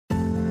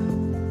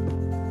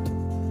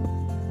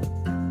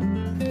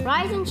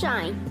rise and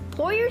shine.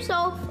 Pour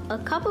yourself a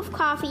cup of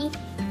coffee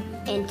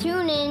and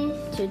tune in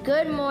to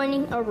Good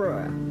Morning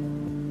Aurora.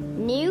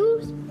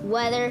 News,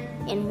 weather,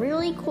 and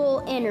really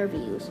cool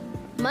interviews.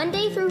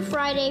 Monday through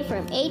Friday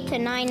from 8 to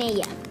 9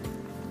 a.m.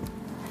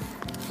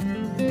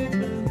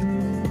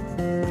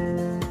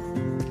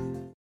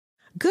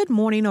 Good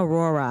morning,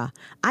 Aurora.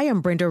 I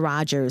am Brenda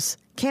Rogers,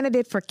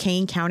 candidate for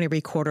Kane County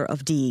Recorder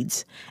of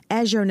Deeds.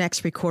 As your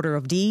next Recorder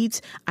of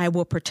Deeds, I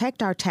will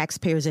protect our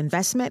taxpayers'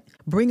 investment,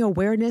 bring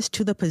awareness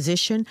to the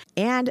position,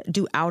 and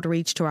do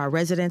outreach to our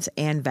residents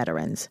and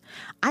veterans.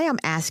 I am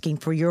asking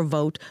for your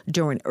vote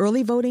during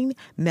early voting,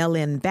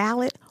 mail-in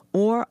ballot,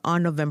 or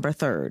on November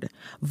 3rd.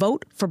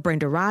 Vote for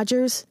Brenda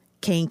Rogers,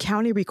 Kane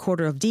County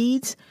Recorder of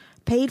Deeds,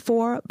 paid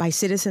for by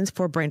Citizens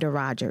for Brenda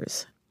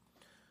Rogers.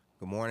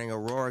 Good morning,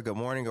 Aurora. Good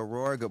morning,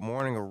 Aurora. Good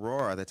morning,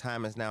 Aurora. The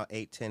time is now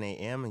 8:10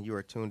 a.m., and you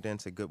are tuned in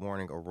to Good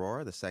Morning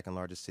Aurora, the second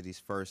largest city's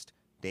first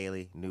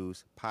daily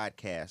news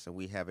podcast. And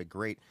we have a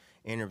great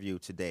interview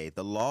today.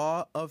 The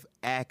Law of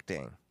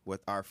Acting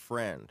with our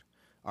friend,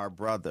 our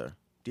brother,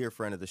 dear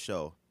friend of the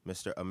show,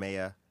 Mr.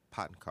 Amaya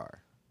Pottenkar.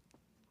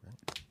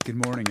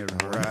 Good morning,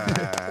 everyone.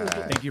 Right.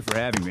 Thank you for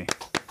having me.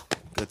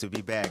 Good to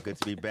be back. Good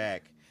to be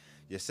back.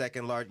 Your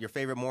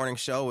favorite morning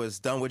show is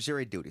done with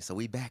jury duty, so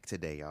we back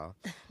today, y'all.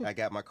 I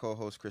got my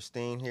co-host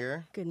Christine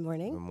here. Good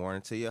morning. Good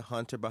morning to you.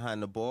 Hunter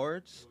behind the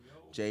boards,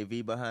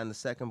 JV behind the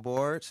second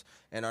boards,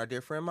 and our dear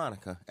friend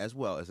Monica as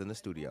well is in the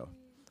studio.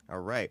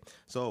 All right.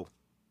 So,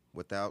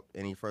 without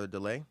any further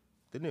delay,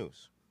 the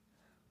news.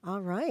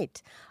 All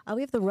right.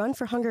 We have the Run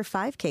for Hunger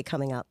 5K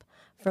coming up.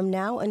 From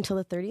now until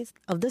the 30th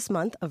of this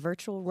month, a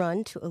virtual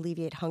run to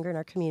alleviate hunger in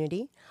our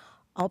community.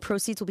 All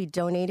proceeds will be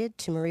donated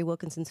to Marie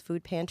Wilkinson's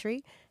Food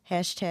Pantry,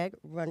 hashtag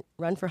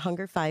Run for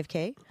Hunger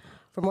 5K.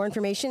 For more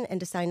information and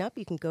to sign up,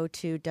 you can go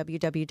to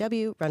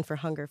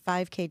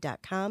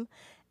www.runforhunger5k.com,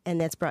 and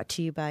that's brought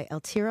to you by El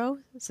Tiro,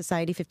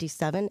 Society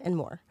 57, and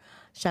more.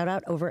 Shout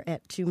out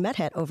to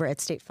MedHat over at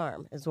State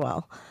Farm as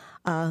well.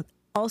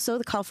 Also,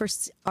 the Call for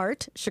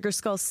Art, Sugar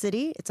Skull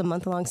City. It's a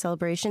month-long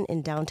celebration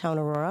in downtown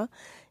Aurora.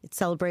 It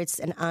celebrates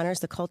and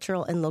honors the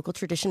cultural and local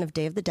tradition of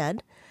Day of the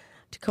Dead.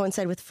 To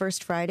coincide with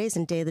First Fridays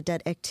and Day of the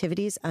Dead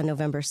activities on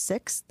November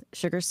 6th,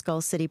 Sugar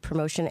Skull City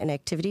promotion and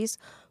activities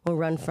will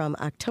run from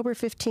October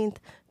 15th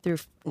through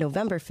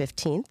November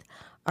 15th.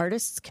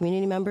 Artists,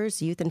 community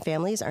members, youth, and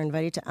families are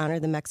invited to honor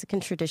the Mexican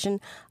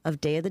tradition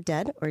of Day of the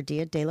Dead, or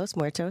Dia de los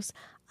Muertos,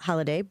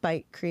 holiday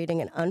by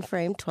creating an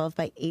unframed 12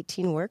 by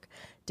 18 work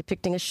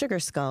depicting a sugar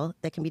skull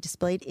that can be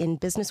displayed in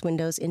business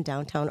windows in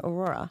downtown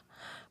Aurora.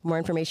 More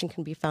information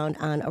can be found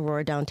on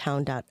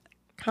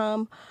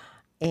auroradowntown.com.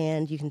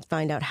 And you can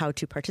find out how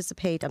to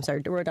participate.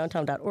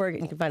 auroradowntown.org,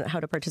 and you can find out how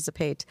to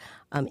participate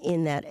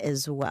in that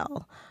as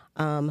well.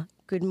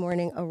 Good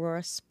Morning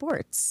Aurora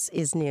Sports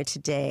is new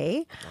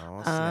today.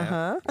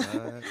 Oh,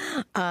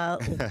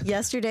 snap.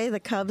 Yesterday, the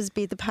Cubs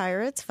beat the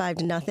Pirates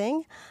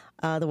 5-0.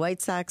 The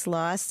White Sox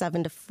lost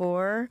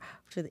 7-4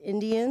 to the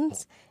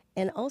Indians.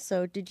 And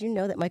also, did you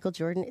know that Michael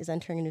Jordan is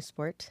entering a new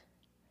sport?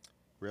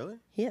 Really?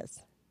 He is.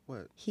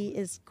 What? He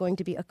is going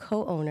to be a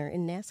co-owner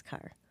in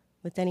NASCAR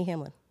with Denny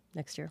Hamlin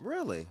next year.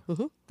 Really?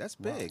 Mm-hmm. That's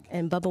big.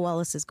 And Bubba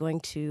Wallace is going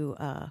to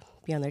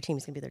be on their team.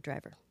 He's going to be their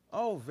driver.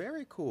 Oh,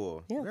 very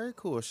cool. Yeah. Very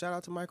cool. Shout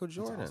out to Michael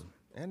Jordan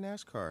and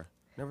NASCAR.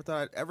 Never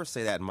thought I'd ever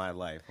say that in my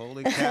life.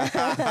 Holy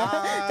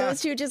cow. Those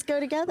two just go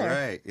together.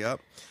 Right. Yep.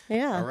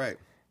 Yeah. All right.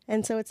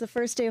 And so it's the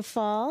first day of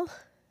fall.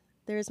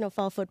 There is no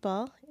fall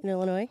football in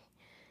Illinois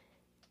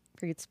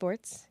for youth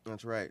sports.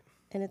 That's right.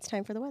 And it's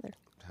time for the weather.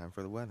 Time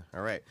for the weather.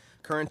 All right.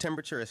 Current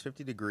temperature is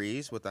 50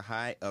 degrees with a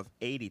high of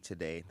 80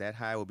 today. That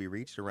high will be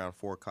reached around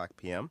 4 o'clock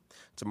p.m.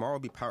 Tomorrow will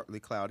be partly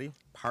cloudy.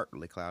 I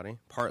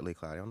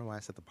don't know why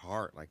I said the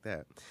part like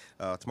that.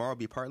 Tomorrow will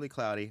be partly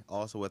cloudy,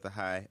 also with a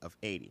high of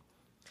 80.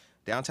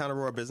 Downtown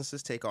Aurora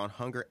businesses take on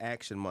Hunger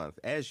Action Month.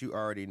 As you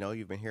already know,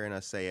 you've been hearing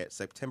us say it,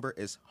 September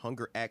is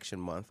Hunger Action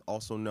Month,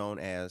 also known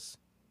as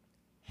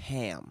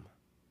HAM.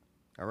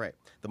 All right.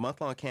 The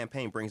month-long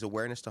campaign brings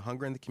awareness to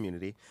hunger in the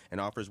community and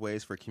offers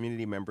ways for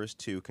community members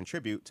to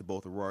contribute to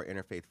both Aurora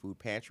Interfaith Food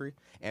Pantry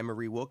and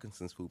Marie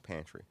Wilkinson's Food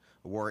Pantry.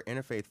 Aurora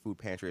Interfaith Food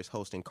Pantry is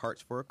hosting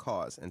Carts for a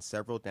Cause, and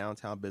several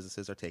downtown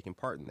businesses are taking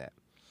part in that.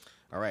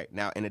 All right.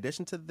 Now, in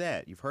addition to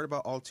that, you've heard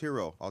about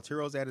Altiro.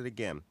 Altiro's at it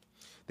again.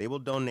 They will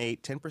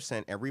donate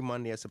 10% every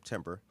Monday of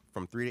September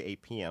from 3 to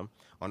 8 p.m.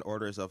 on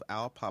orders of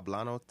Al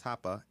Poblano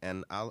Tapa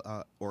and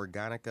Al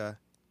Organica.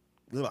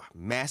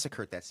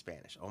 Massacred that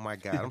Spanish. Oh, my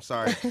God. I'm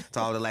sorry to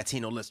all the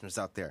Latino listeners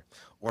out there.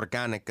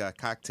 Organica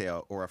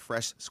cocktail or a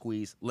fresh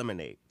squeezed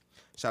lemonade.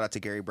 Shout out to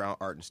Gary Brown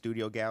Art and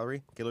Studio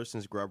Gallery,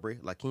 Gillerson's Grubbery,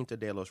 La Quinta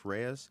de los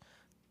Reyes,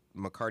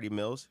 McCarty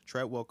Mills,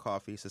 Treadwell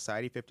Coffee,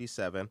 Society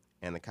 57,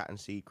 and the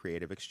Cottonseed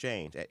Creative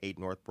Exchange at 8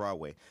 North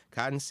Broadway.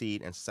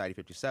 Cottonseed and Society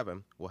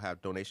 57 will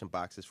have donation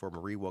boxes for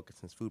Marie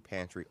Wilkinson's Food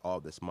Pantry all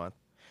this month.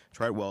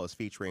 Treadwell is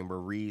featuring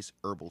Marie's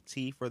Herbal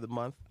Tea for the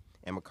month.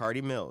 And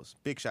McCarty Mills,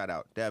 big shout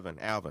out. Devin,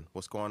 Alvin,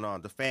 what's going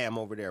on? The fam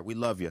over there, we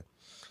love you.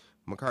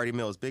 McCarty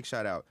Mills, big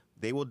shout out.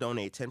 They will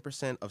donate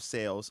 10% of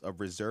sales of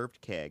reserved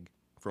keg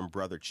from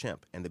Brother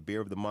Chimp. And the beer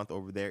of the month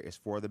over there is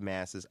For the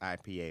Masses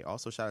IPA.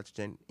 Also, shout out to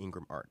Jen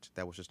Ingram Art.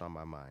 That was just on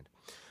my mind.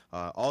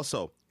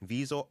 Also,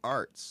 Viso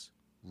Arts,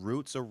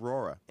 Roots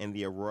Aurora, and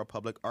the Aurora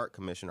Public Art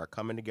Commission are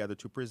coming together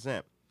to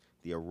present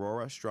the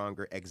Aurora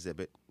Stronger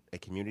exhibit, A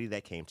Community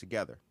That Came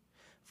Together.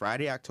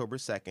 Friday, October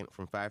 2nd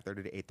from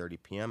 5:30 to 8:30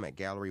 p.m. at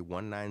Gallery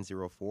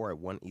 1904 at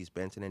 1 East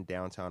Benton in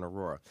downtown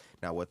Aurora.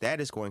 Now, what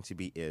that is going to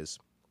be is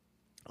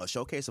a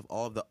showcase of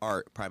all of the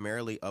art,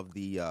 primarily of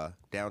the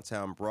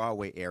downtown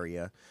Broadway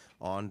area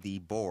on the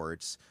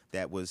boards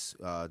that was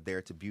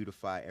there to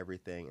beautify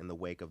everything in the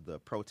wake of the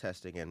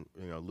protesting and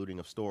looting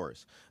of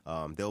stores.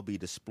 They'll be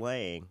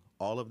displaying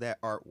all of that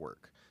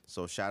artwork.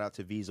 So shout out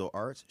to Viso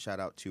Arts,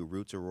 shout out to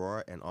Roots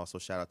Aurora, and also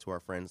shout out to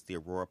our friends, the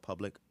Aurora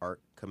Public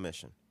Art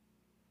Commission.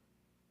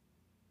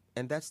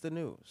 And that's the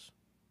news.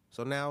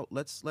 So now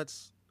let's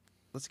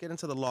get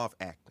into the law of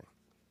acting.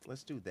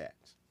 Let's do that.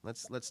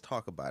 Let's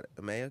talk about it.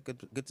 Amaya,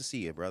 good to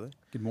see you, brother.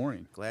 Good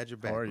morning. Glad you're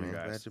back, How are you man.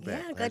 guys? Glad you're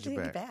back. Yeah, glad to be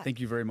back. Thank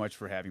you very much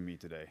for having me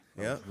today.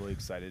 I Yeah. was really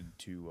excited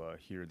to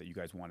hear that you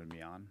guys wanted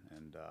me on,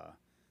 and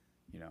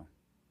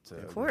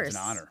Of course. it's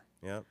an honor.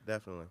 Yeah,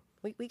 definitely.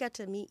 We got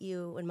to meet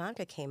you when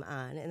Monica came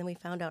on, and then we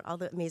found out all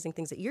the amazing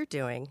things that you're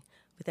doing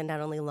within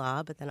not only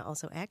law, but then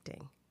also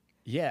acting.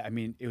 Yeah, I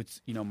mean,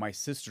 it's my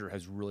sister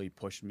has really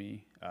pushed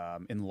me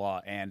in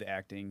law and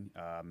acting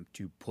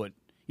to put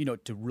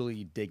to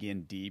really dig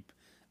in deep.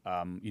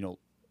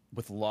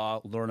 With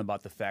law, learn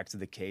about the facts of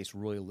the case,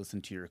 really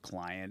listen to your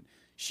client.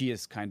 She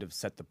has kind of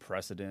set the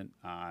precedent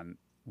on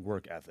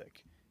work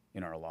ethic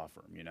in our law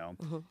firm,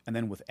 Mm-hmm. And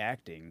then with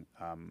acting,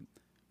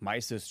 my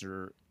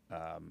sister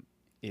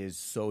is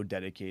so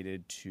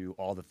dedicated to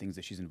all the things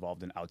that she's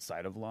involved in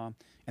outside of law,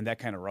 and that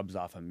kind of rubs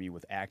off on me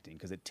with acting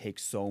because it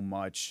takes so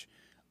much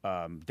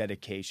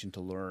dedication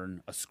to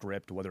learn a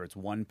script, whether it's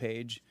one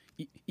page,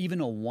 even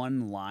a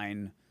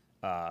one-line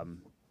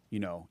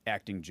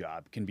acting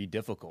job can be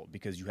difficult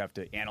because you have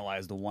to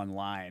analyze the one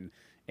line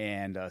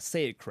and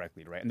say it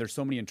correctly, right? And there's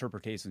so many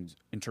interpretations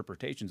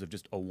of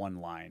just a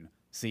one-line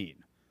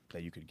scene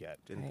that you could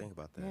get. Didn't think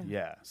about that.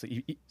 Yeah. So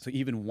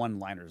even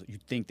one-liners,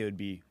 you'd think they would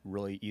be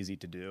really easy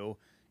to do,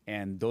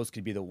 and those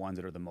could be the ones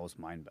that are the most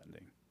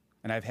mind-bending.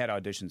 And I've had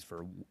auditions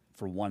for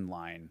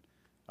one-line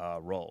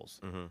roles,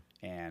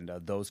 and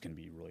those can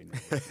be really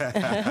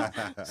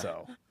nerve-wracking.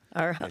 So.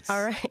 All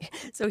right.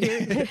 So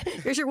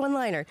here's your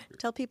one-liner.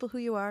 Tell people who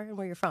you are and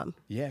where you're from.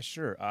 Yeah,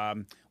 sure.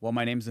 Well,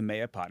 my name's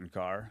Amaya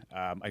Pottenkar.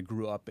 I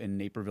grew up in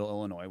Naperville,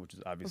 Illinois, which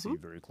is obviously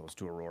very close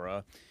to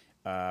Aurora.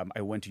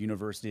 I went to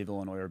University of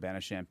Illinois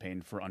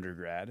Urbana-Champaign for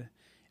undergrad.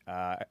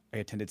 I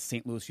attended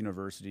St. Louis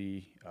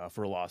University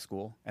for law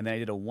school, and then I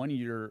did a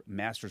one-year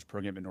master's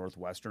program at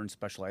Northwestern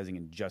specializing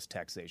in just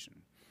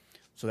taxation.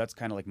 So that's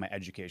kind of like my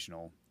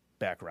educational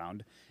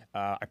background.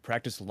 I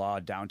practiced law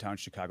downtown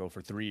Chicago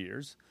for 3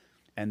 years.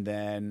 And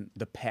then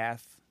the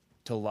path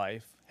to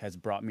life has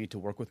brought me to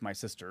work with my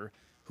sister,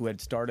 who had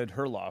started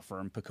her law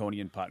firm,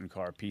 Piccone and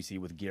Pottenkar PC,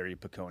 with Gary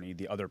Piccone,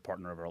 the other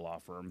partner of our law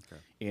firm,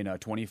 in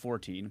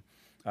 2014.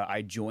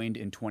 I joined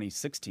in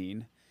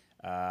 2016.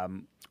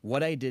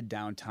 What I did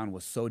downtown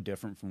was so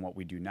different from what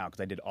we do now because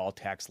I did all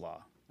tax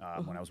law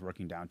when I was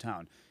working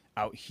downtown.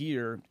 Out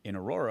here in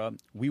Aurora,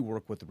 we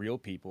work with real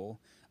people.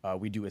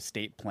 We do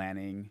estate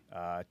planning,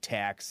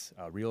 tax,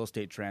 real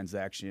estate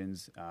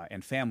transactions,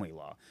 and family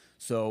law.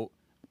 So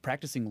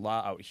practicing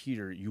law out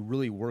here, you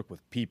really work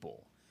with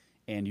people,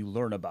 and you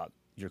learn about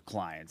your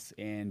clients,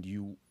 and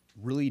you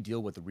really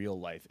deal with real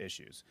life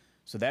issues.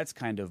 So that's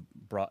kind of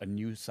brought a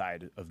new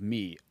side of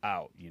me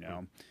out,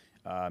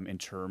 in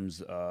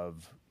terms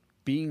of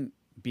being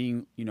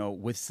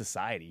with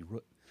society,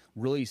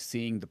 really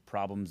seeing the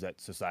problems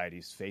that society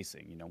is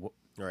facing,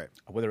 Right.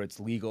 whether it's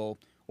legal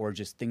or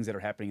just things that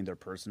are happening in their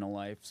personal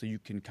life. So you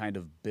can kind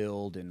of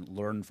build and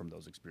learn from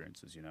those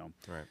experiences,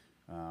 Right.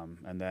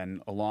 And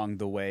then along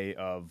the way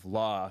of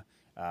law,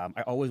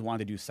 I always wanted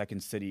to do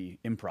Second City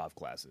improv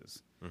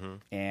classes.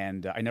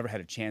 And I never had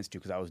a chance to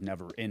because I was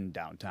never in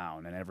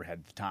downtown and I never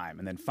had the time.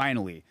 And then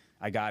finally,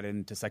 I got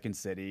into Second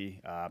City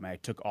and I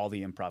took all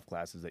the improv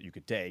classes that you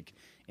could take.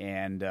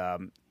 And,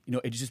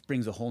 it just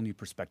brings a whole new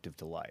perspective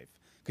to life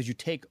because you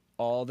take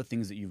all the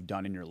things that you've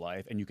done in your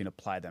life and you can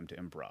apply them to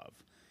improv.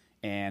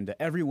 And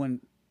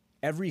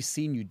every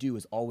scene you do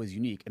is always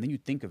unique. And then you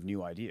think of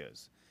new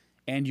ideas.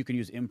 And you can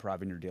use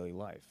improv in your daily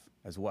life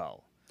as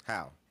well.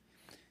 How?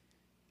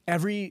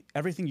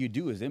 Everything you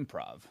do is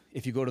improv.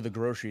 If you go to the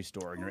grocery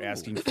store and you're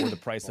asking for the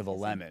price of a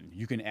lemon,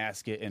 you can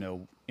ask it in a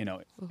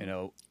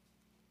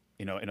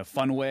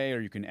fun way,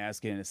 or you can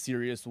ask it in a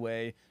serious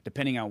way,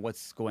 depending on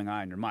what's going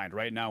on in your mind.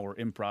 Right now, we're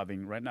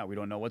improving. Right now, we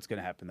don't know what's going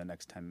to happen in the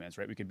next 10 minutes.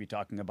 Right? We could be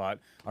talking about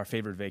our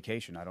favorite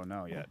vacation. I don't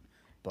know yet.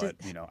 But,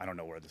 I don't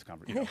know where this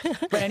conversation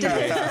But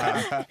anyway,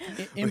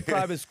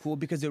 improv is cool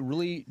because it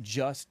really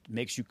just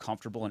makes you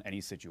comfortable in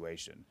any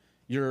situation.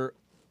 You're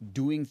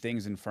doing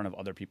things in front of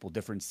other people,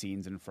 different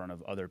scenes in front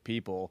of other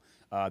people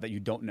that you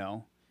don't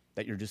know,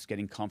 that you're just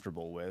getting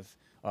comfortable with.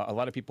 A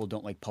lot of people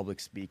don't like public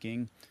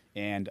speaking,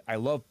 and I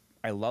love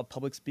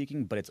public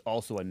speaking, but it's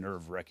also a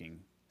nerve-wracking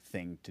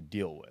thing to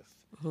deal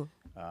with,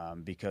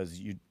 because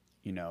you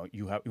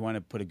want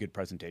to put a good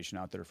presentation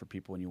out there for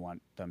people, and you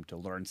want them to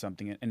learn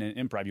something. And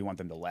in improv, you want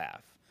them to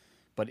laugh.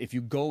 But if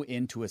you go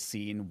into a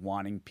scene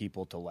wanting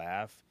people to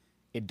laugh,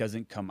 it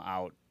doesn't come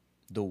out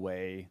the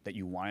way that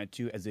you want it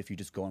to, as if you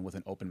just go in with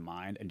an open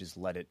mind and just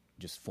let it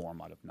just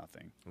form out of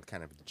nothing. It's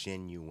kind of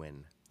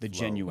genuine. The flow.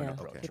 genuine Yeah.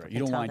 approach, Okay. right? You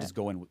don't Tell want to that. just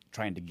go in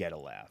trying to get a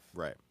laugh.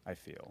 Right. I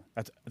feel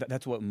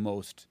that's what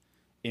most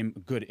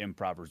good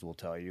improvers will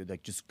tell you.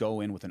 Like, just go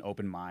in with an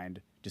open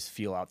mind, just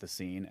feel out the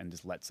scene, and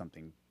just let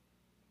something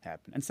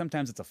happen. And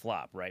sometimes it's a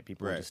flop, right?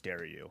 People will Right. just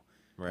stare at you.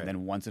 Right. And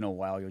then once in a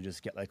while, you'll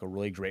just get like a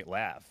really great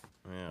laugh,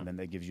 Yeah. and then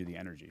that gives you the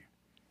energy.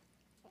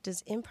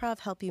 Does improv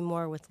help you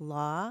more with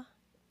law,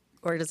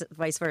 or does it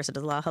vice versa?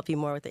 Does law help you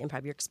more with the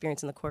improv, your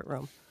experience in the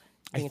courtroom,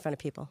 being in front of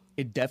people?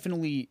 It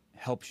definitely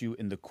helps you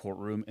in the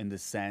courtroom, in the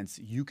sense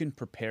you can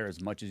prepare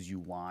as much as you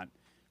want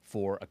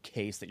for a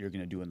case that you're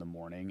going to do in the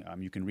morning.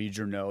 You can read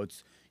your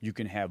notes. You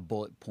can have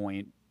bullet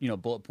points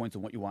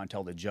of what you want to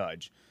tell the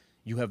judge.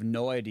 You have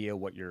no idea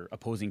what your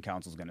opposing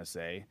counsel is going to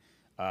say.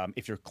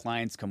 If your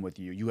clients come with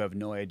you, you have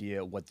no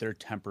idea what their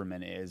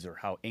temperament is or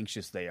how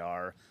anxious they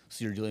are.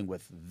 So you're dealing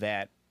with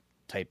that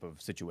type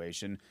of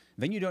situation.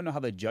 Then you don't know how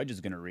the judge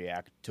is going to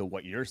react to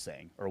what you're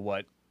saying or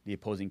what the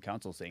opposing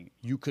counsel is saying.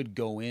 You could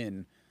go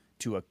in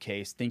to a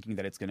case thinking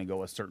that it's going to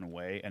go a certain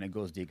way, and it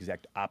goes the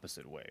exact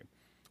opposite way.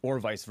 Or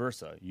vice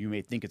versa. You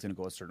may think it's going to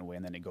go a certain way,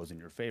 and then it goes in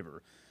your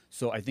favor.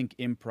 So I think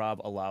improv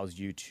allows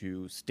you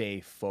to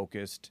stay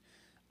focused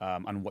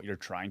on what you're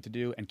trying to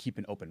do and keep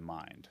an open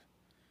mind.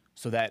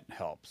 So that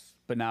helps.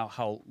 But now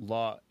how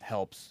law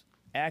helps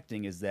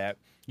acting is that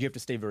you have to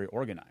stay very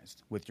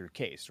organized with your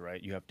case,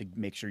 right? You have to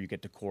make sure you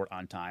get to court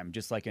on time,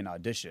 just like an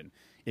audition.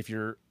 If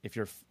you're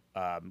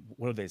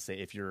what do they say?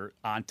 If you're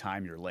on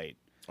time, you're late.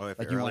 Oh, if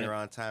Like, you're you early, wanna- you're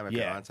on time. If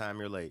Yeah. you're on time,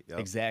 you're late. Yep.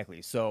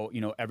 Exactly. So,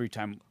 every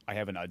time I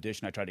have an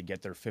audition, I try to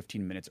get there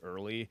 15 minutes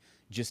early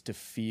just to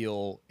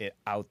feel it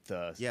out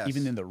Yes.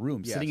 even in the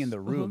room. Yes. Sitting in the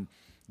room,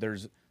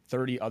 there's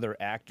 30 other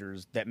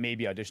actors that may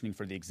be auditioning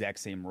for the exact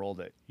same role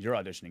that you're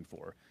auditioning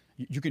for.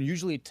 You can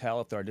usually tell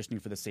if they're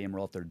auditioning for the same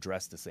role if they're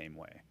dressed the same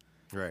way.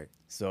 Right.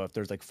 So if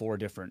there's like 4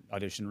 different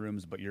audition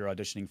rooms, but you're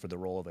auditioning for the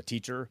role of a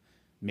teacher,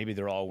 maybe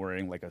they're all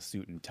wearing like a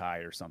suit and tie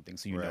or something,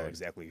 so you know Right.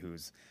 exactly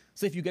who's.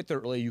 So if you get there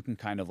early, you can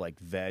kind of like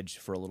veg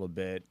for a little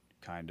bit,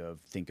 kind of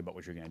think about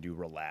what you're going to do,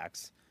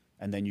 relax,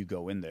 and then you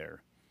go in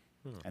there.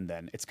 And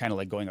then it's kind of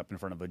like going up in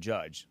front of a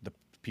judge. The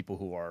people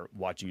who are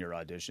watching your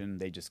audition,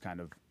 they just kind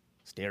of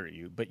stare at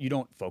you, but you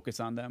don't focus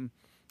on them.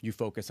 You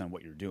focus on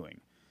what you're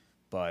doing.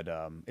 But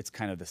it's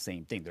kind of the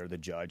same thing. They're the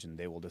judge, and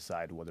they will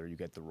decide whether you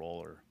get the role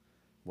or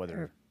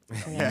whether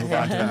you move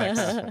on to the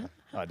next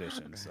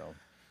audition. So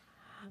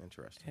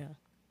Interesting. Yeah.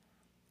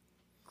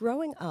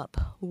 Growing up,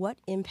 what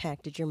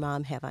impact did your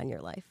mom have on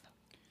your life?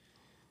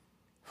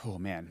 Oh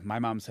man, my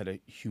mom's had a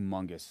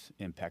humongous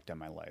impact on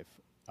my life.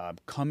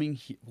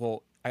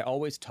 I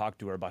always talked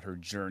to her about her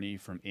journey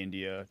from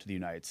India to the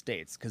United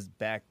States, because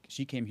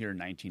she came here in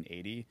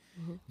 1980.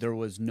 There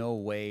was no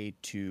way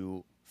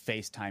to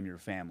FaceTime your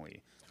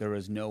family. There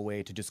was no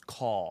way to just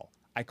call.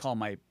 I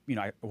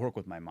work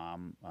with my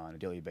mom on a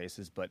daily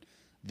basis, but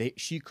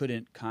she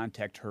couldn't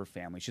contact her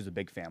family. She has a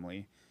big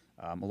family,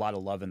 a lot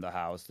of love in the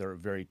house. They're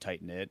very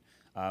tight knit.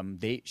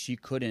 She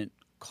couldn't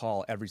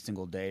call every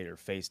single day or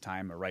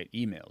FaceTime or write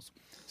emails.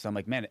 So I'm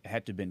like, man, it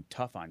had to have been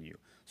tough on you.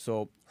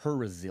 So her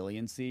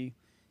resiliency,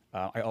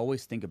 I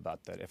always think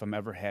about that. If I'm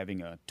ever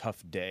having a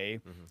tough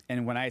day,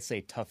 and when I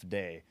say tough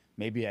day,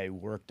 maybe I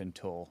worked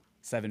until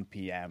 7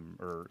 p.m.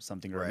 or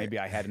something, or Right. maybe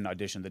I had an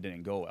audition that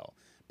didn't go well.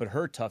 But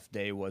her tough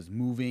day was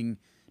moving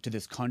to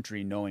this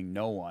country knowing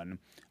no one,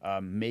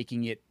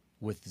 making it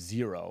with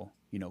zero.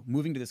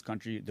 Moving to this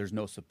country, there's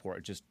no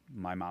support, just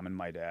my mom and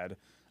my dad.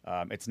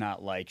 It's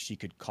not like she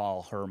could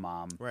call her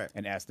mom Right.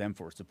 and ask them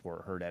for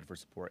support, her dad for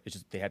support. It's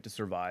just they had to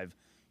survive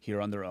here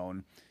on their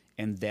own.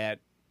 And that,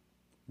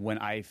 when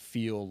I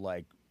feel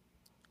like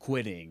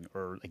quitting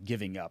or like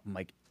giving up, I'm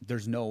like,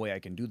 there's no way I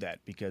can do that,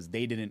 because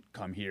they didn't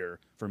come here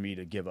for me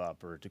to give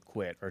up or to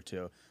quit or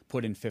to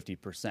put in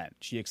 50%.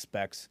 She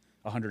expects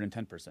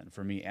 110%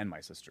 for me and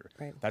my sister.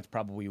 Right. That's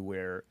probably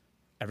where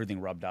everything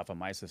rubbed off on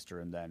my sister,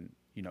 and then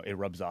it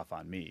rubs off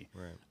on me.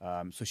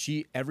 Right. So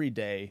she, every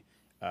day,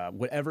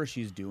 whatever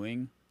she's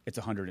doing, it's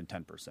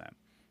 110%.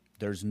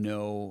 There's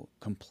no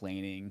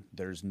complaining.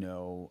 There's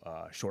no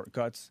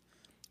shortcuts.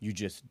 You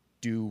just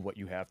do what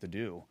you have to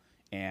do,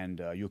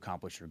 and you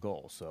accomplish your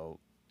goal. So,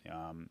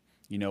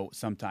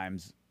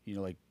 sometimes,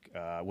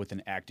 with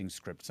an acting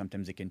script,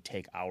 sometimes it can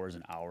take hours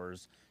and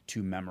hours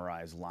to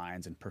memorize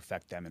lines and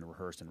perfect them and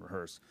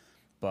rehearse.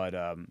 But,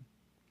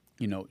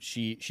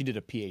 she did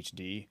a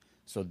PhD,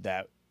 so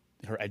that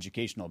her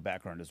educational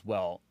background as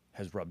well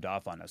has rubbed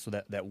off on us. So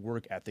that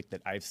work ethic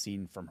that I've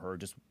seen from her,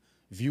 just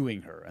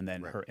viewing her and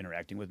then her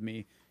interacting with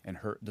me, and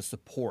the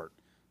support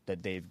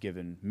that they've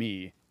given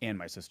me and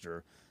my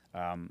sister,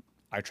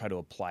 I try to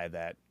apply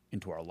that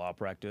into our law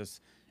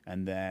practice.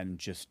 And then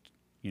just,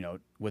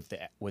 with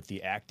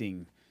the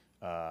acting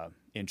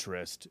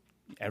interest,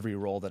 every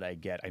role that I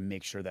get, I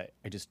make sure that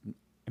I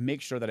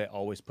make sure that I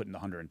always put in the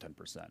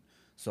 110%.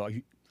 So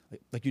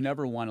you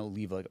never want to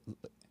leave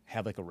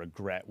have a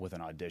regret with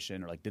an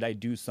audition, or like, did I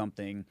do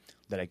something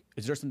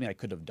is there something I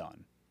could have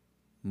done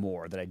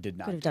more that I did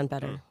not Could have done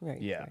better.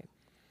 Right. Yeah. Right.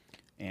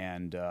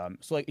 And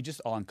so like, it's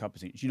just all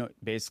encompassing.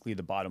 Basically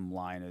the bottom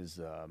line is,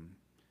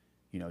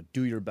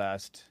 do your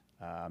best,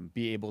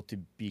 be able to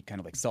be kind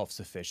of like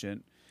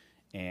self-sufficient,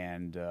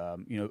 and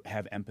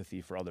have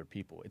empathy for other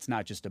people. It's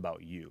not just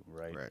about you,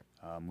 right?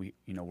 Right.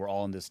 We're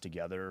all in this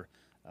together.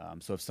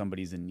 So if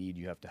somebody's in need,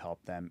 you have to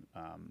help them.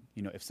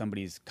 If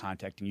somebody's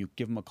contacting you,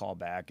 give them a call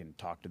back and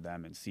talk to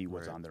them and see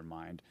what's on their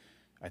mind.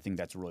 I think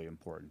that's really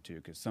important too,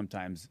 because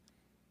sometimes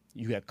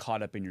you get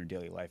caught up in your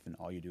daily life and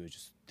all you do is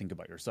just think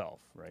about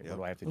yourself, right? What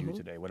do I have to do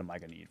today? What am I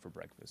going to eat for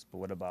breakfast? But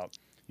what about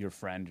your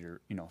friend,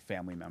 your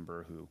family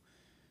member who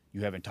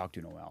you haven't talked to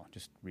in a while?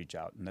 Just reach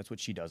out, and that's what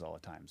she does all the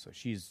time. So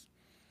she's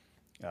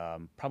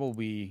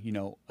probably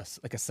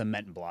like a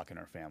cement block in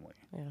our family.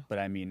 Yeah. But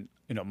I mean,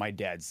 my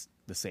dad's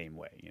the same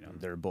way.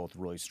 They're both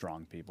really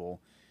strong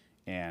people,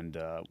 and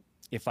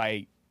if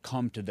I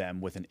come to them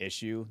with an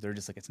issue, they're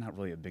just like, it's not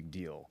really a big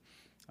deal.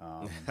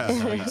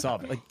 You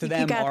solve it. Like, to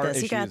them, our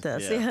issues, you got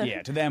this.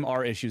 Yeah, to them,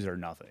 our issues are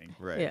nothing.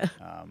 Right. Yeah.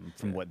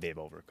 From what they've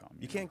overcome.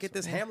 You can't get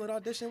this Hamlet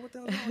audition with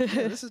them.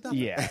 This is nothing.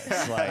 Yeah,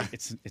 it's like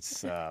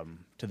it's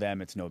to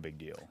them, it's no big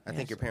deal. I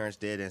think your parents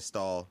did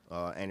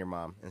and your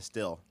mom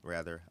instill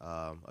rather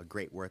a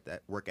great work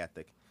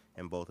ethic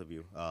in both of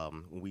you.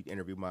 When we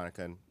interviewed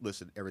Monica and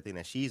listed everything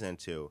that she's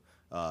into,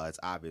 it's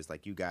obvious,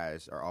 like, you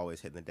guys are always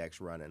hitting the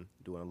decks running,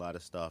 doing a lot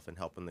of stuff and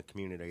helping the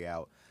community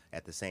out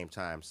at the same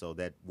time. So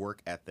that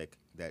work ethic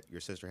that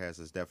your sister has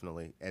is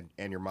definitely,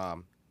 and your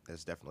mom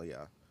has definitely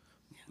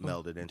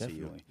melded into Definitely.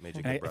 you. Made you a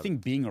And good I brother.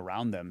 think being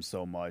around them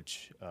so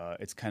much,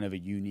 it's kind of a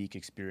unique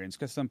experience,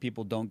 because some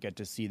people don't get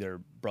to see their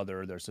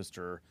brother or their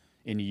sister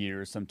in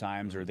years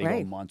sometimes, or they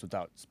go months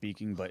without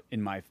speaking. But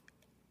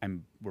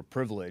we're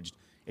privileged.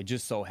 It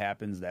just so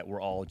happens that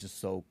we're all just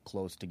so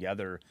close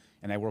together,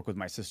 and I work with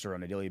my sister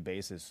on a daily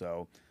basis.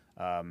 So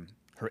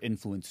her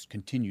influence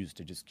continues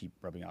to just keep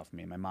rubbing off on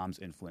me, and my mom's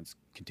influence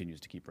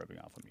continues to keep rubbing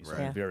off on me. So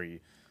Right.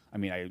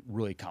 I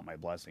really count my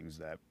blessings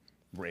that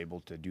we're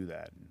able to do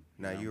that.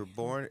 Now, you were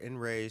born and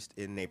raised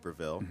in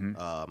Naperville.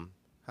 How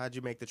did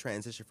you make the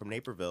transition from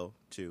Naperville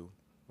to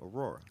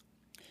Aurora?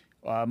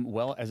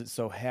 Well, as it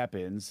so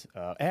happens,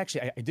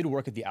 actually, I did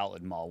work at the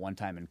Outlet Mall one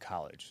time in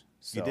college.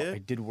 So You did? I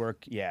did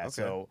work, yeah. Okay.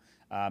 So,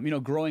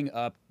 growing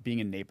up, being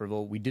in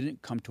Naperville, we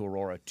didn't come to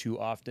Aurora too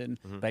often,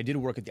 but I did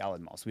work at the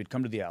Outlet Mall. So we'd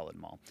come to the Outlet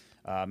Mall.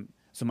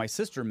 So my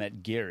sister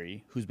met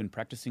Gary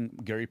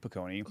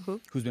Piccone,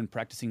 who's been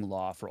practicing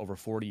law for over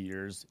 40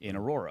 years in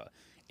Aurora.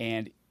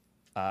 And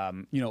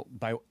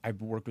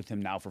I've worked with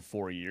him now for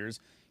 4 years.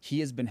 He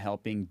has been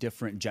helping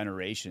different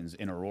generations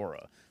in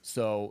Aurora.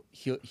 So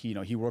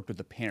he worked with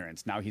the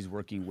parents. Now he's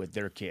working with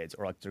their kids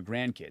or like their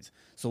grandkids.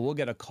 So we'll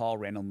get a call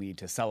randomly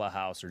to sell a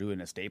house or do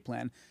an estate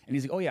plan, and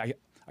he's like, "Oh yeah,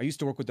 I used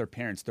to work with their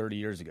parents 30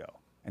 years ago,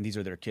 and these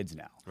are their kids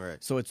now."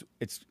 Right. So it's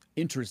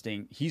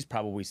interesting. He's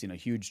probably seen a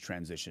huge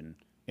transition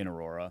in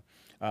Aurora.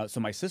 So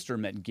my sister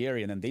met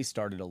Gary, and then they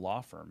started a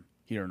law firm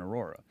here in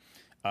Aurora.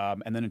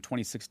 And then in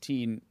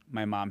 2016,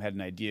 my mom had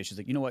an idea. She's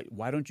like, "You know what?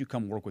 Why don't you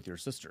come work with your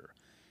sister?"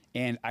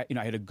 And I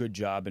had a good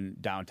job in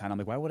downtown. I'm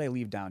like, why would I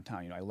leave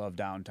downtown? I love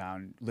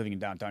downtown, living in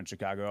downtown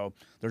Chicago.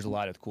 There's a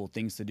lot of cool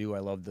things to do. I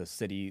love the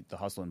city, the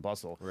hustle and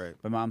bustle. Right.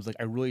 My mom's like,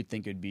 I really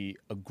think it'd be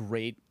a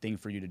great thing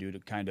for you to do to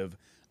kind of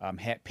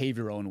pave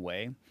your own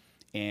way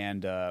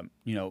and,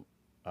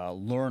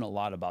 learn a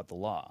lot about the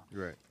law.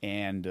 Right.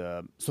 And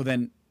so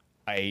then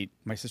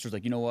my sister's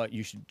like, you know what,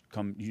 you should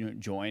come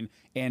join.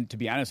 And to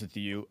be honest with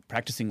you,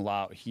 practicing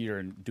law here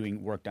and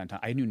doing work downtown,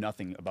 I knew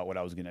nothing about what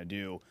I was going to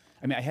do.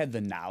 I mean, I had the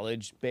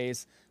knowledge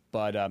base,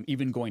 but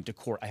even going to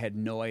court, I had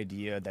no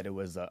idea that it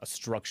was a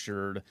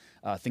structured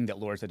thing that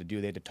lawyers had to do.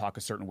 They had to talk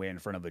a certain way in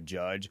front of a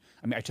judge.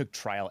 I mean, I took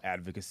trial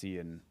advocacy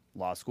in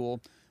law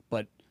school,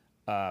 but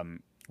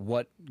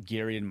what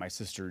Gary and my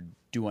sister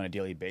do on a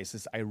daily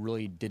basis, I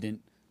really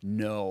didn't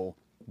know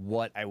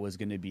what I was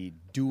going to be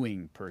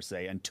doing per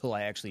se until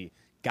I actually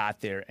got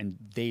there, and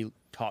they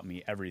taught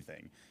me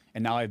everything.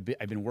 And now I've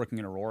been working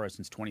in Aurora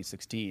since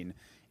 2016,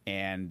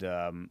 and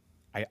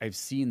I've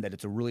seen that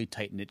it's a really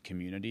tight-knit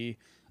community.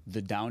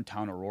 The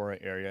downtown Aurora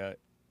area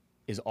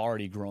is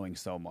already growing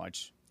so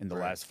much in the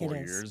last 4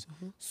 years.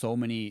 So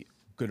many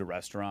good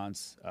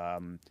restaurants.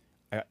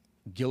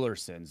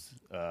 Gillerson's,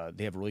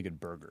 they have a really good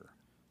burger.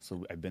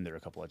 So I've been there a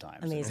couple of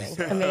times.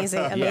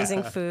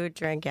 Amazing food,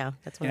 drink. Yeah,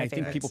 that's one of my favorites. I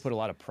think people put a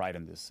lot of pride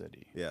in this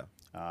city. Yeah.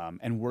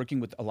 And working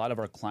with a lot of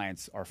our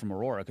clients are from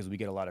Aurora because we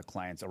get a lot of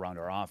clients around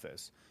our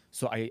office.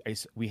 So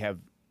we have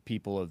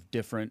people of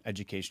different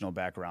educational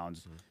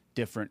backgrounds,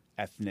 different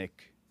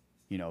ethnic,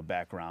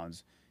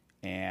 backgrounds,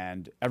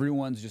 and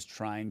everyone's just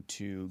trying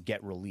to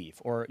get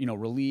relief, or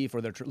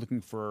they're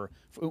looking for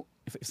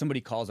if somebody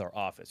calls our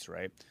office,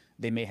 right?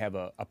 They may have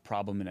a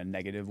problem in a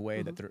negative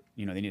way that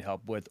they need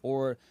help with,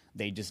 or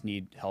they just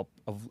need help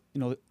of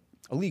a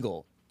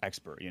legal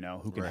expert,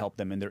 who can Right. help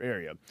them in their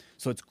area.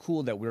 So it's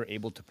cool that we're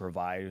able to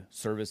provide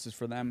services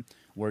for them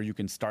where you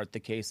can start the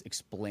case,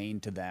 explain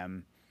to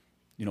them,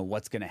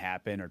 what's going to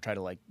happen, or try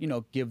to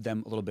give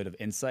them a little bit of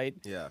insight.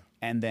 Yeah.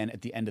 And then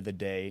at the end of the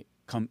day,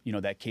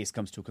 that case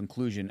comes to a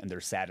conclusion and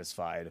they're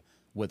satisfied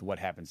with what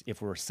happens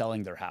if we're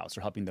selling their house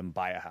or helping them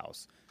buy a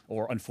house,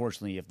 or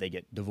unfortunately if they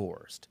get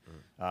divorced,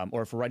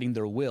 or if we're writing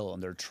their will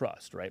and their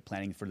trust, right,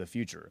 planning for the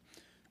future.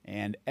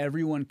 And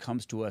everyone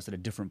comes to us at a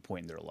different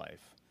point in their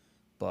life.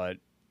 But,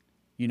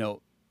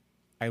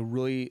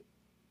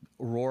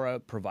 Aurora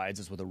provides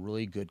us with a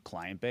really good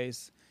client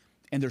base,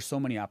 and there's so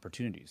many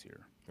opportunities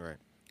here. Right.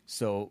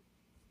 So,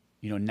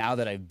 now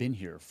that I've been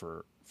here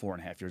for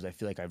 4.5 years, I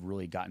feel like I've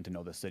really gotten to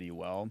know the city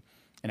well.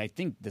 And I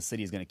think the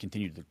city is going to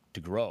continue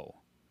to grow.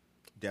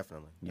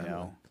 Definitely.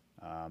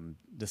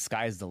 The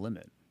sky's the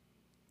limit,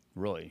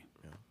 really,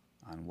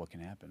 on what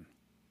can happen.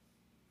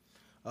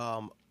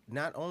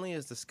 Not only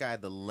is the sky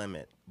the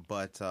limit,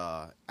 but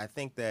I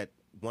think that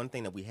one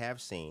thing that we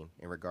have seen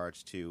in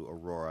regards to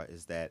Aurora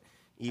is that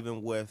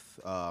even with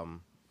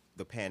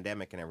the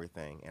pandemic and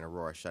everything and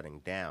Aurora shutting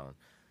down,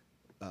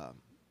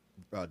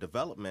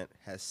 development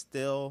has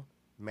still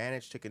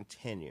managed to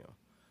continue,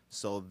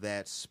 so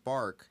that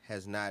spark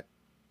has not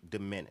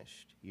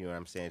diminished. You know what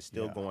I'm saying? It's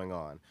still going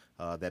on.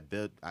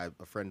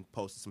 A friend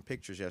posted some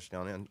pictures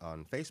yesterday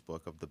on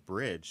Facebook of the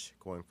bridge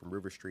going from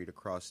River Street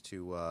across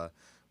to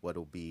what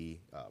will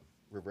be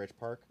River Edge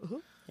Park. Mm-hmm.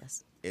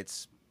 Yes.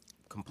 It's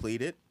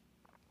completed.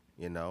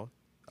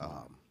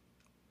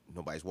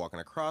 Nobody's walking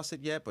across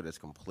it yet, but it's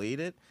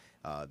completed.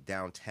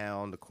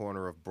 Downtown, the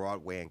corner of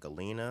Broadway and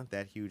Galena,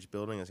 that huge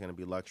building is going to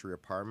be luxury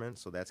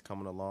apartments, so that's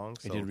coming along.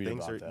 So I did read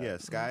things about are, that. yeah,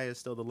 sky is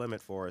still the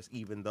limit for us,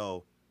 even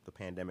though the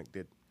pandemic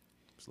did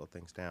slow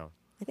things down.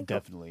 I think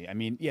Definitely. I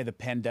mean, the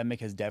pandemic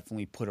has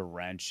definitely put a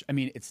wrench. I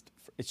mean, it's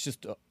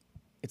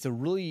a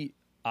really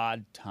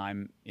odd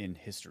time in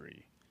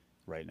history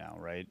right now,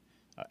 right?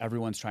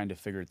 Everyone's trying to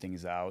figure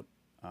things out.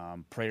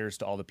 Prayers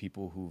to all the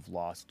people who've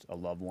lost a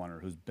loved one or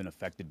who's been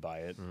affected by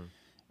it.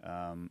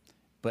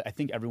 But I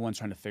think everyone's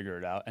trying to figure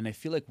it out. And I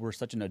feel like we're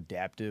such an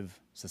adaptive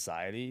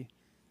society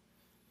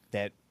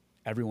that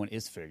everyone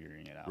is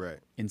figuring it out Right.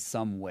 in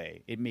some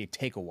way. It may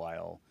take a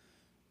while,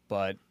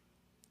 but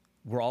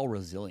we're all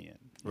resilient,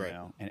 Right.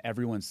 And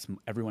everyone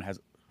has.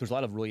 There's a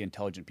lot of really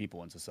intelligent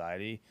people in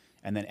society,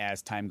 and then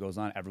as time goes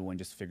on, everyone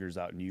just figures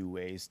out new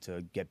ways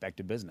to get back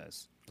to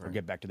business or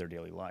get back to their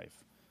daily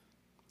life.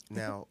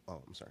 Now,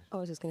 I'm sorry. I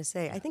was just going to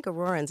say, I think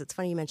Aurorans, it's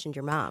funny you mentioned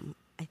your mom.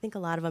 I think a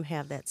lot of them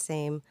have that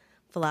same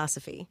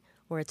philosophy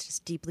where it's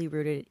just deeply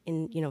rooted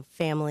in,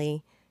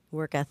 family,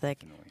 work ethic.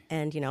 Definitely.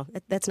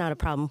 And, that's not a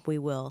problem. We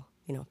will,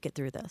 get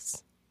through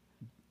this.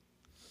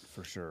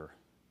 For sure.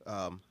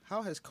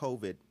 How has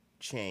COVID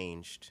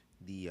changed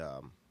the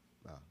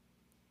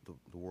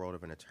world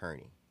of an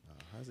attorney?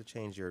 How's your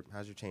change your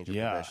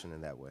profession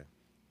in that way?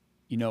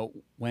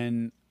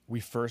 When we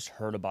first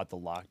heard about the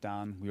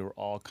lockdown, we were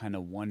all kind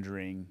of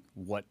wondering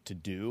what to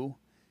do.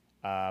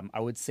 I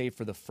would say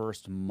for the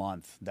first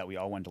month that we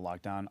all went to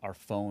lockdown, our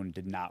phone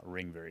did not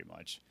ring very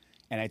much.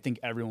 And I think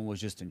everyone was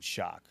just in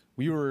shock.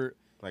 We were...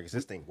 Like, is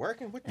this thing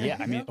working? What the Yeah,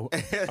 I mean,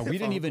 hell? we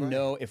didn't even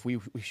know if we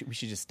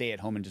should just stay at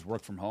home and just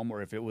work from home,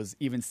 or if it was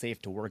even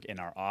safe to work in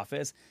our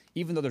office.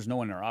 Even though there's no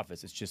one in our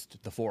office, it's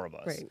just the four of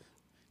us. Right.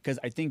 Because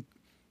I think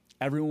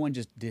everyone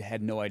just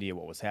had no idea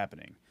what was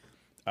happening.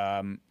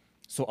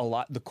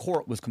 So the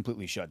court was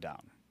completely shut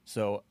down.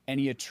 So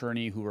any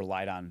attorney who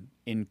relied on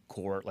in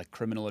court, like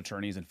criminal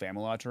attorneys and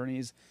family law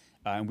attorneys,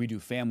 and we do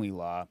family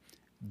law,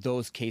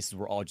 those cases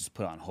were all just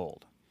put on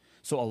hold.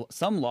 So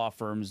some law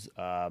firms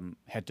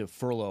had to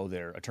furlough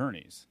their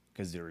attorneys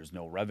because there was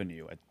no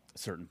revenue at a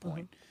certain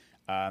point.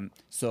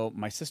 So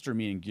my sister,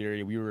 me, and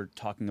Gary, we were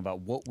talking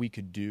about what we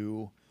could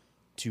do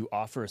to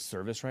offer a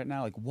service right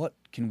now. Like, what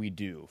can we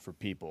do for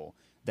people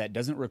that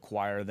doesn't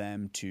require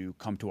them to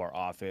come to our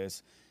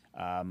office?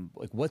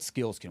 Like, what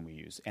skills can we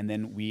use? And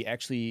then we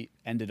actually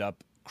ended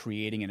up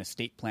creating an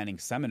estate planning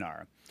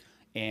seminar.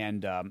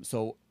 And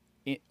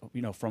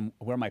from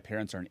where my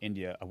parents are in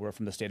India, we're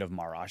from the state of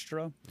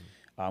Maharashtra.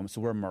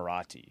 So we're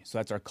Marathi. So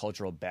that's our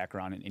cultural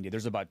background in India.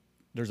 There's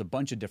a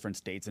bunch of different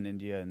states in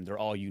India, and they're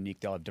all unique.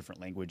 They all have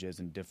different languages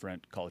and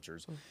different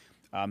cultures.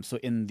 So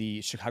in the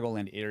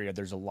Chicagoland area,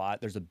 there's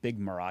a big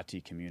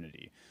Marathi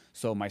community.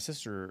 So my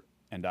sister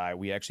and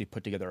we actually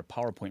put together a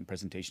PowerPoint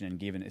presentation and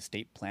gave an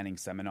estate planning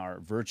seminar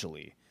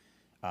virtually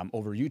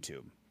over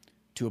YouTube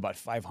to about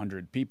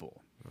 500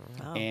 people.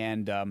 Wow.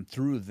 And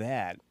through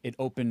that, it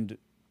opened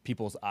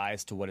people's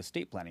eyes to what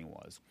estate planning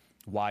was,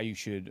 why you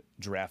should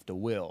draft a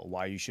will,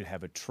 why you should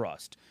have a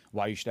trust,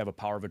 why you should have a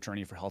power of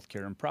attorney for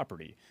healthcare and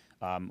property.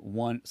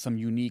 Some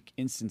unique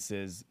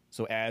instances.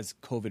 So as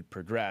COVID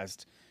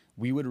progressed,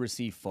 we would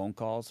receive phone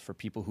calls for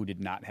people who did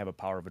not have a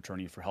power of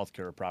attorney for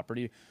healthcare or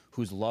property,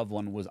 whose loved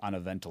one was on a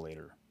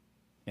ventilator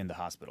in the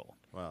hospital.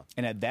 Wow.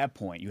 And at that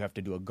point, you have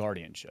to do a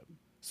guardianship.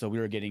 So we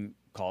were getting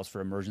calls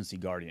for emergency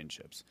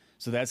guardianships.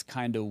 So that's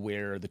kind of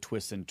where the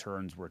twists and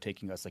turns were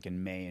taking us, like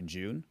in May and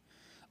June.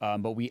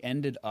 But we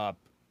ended up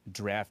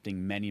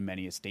drafting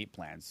many estate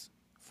plans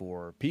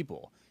for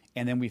people.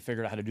 And then we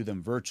figured out how to do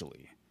them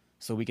virtually.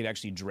 So we could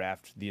actually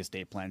draft the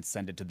estate plan,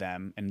 send it to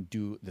them, and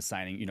do the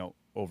signing,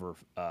 over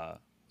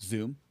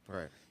Zoom.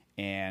 Right.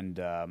 And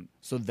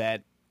so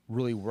that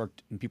really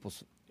worked in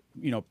people's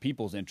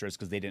interest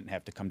because they didn't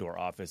have to come to our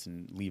office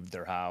and leave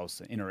their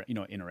house and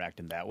interact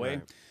in that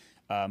way.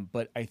 Right.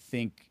 But I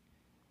think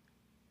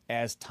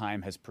as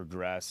time has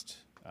progressed,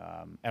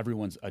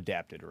 everyone's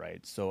adapted,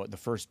 right? So the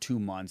first 2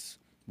 months,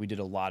 we did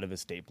a lot of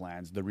estate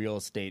plans. The real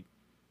estate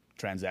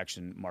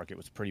transaction market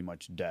was pretty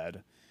much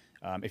dead.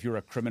 If you're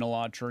a criminal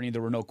law attorney,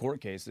 there were no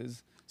court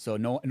cases. So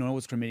no one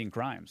was committing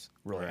crimes,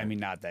 really. Right. I mean,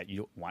 not that you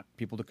don't want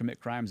people to commit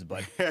crimes,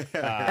 but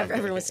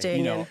everyone was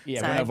staying in.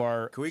 Yeah, one of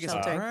our can we get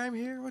some crime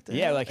here? What the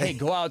hell? Like, hey,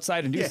 go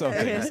outside and do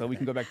something, so we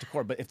can go back to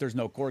court. But if there's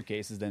no court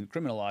cases, then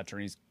criminal law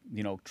attorneys,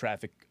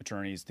 traffic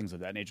attorneys, things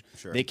of that nature,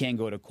 they can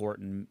go to court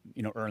and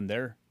earn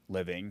their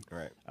living.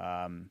 Right.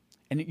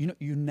 And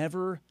you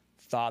never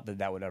thought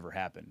that would ever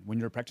happen. When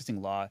you're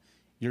practicing law,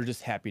 you're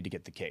just happy to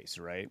get the case,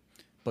 right?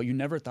 But you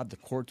never thought the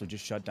courts would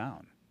just shut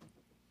down.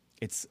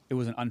 It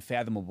was an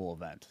unfathomable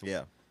event.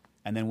 Yeah.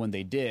 And then when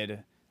they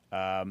did,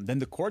 then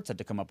the courts had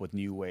to come up with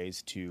new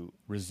ways to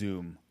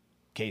resume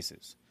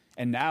cases.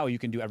 And now you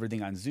can do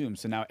everything on Zoom.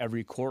 So now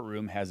every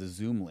courtroom has a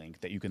Zoom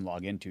link that you can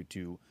log into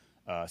to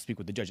speak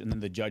with the judge. And then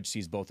the judge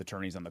sees both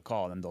attorneys on the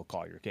call, and then they'll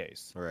call your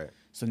case. Right.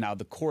 So now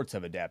the courts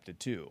have adapted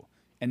too.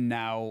 And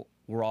now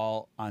we're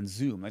all on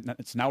Zoom.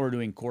 So now we're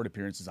doing court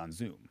appearances on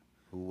Zoom.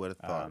 Who would have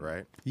thought,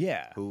 right?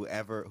 Yeah.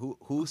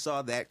 Who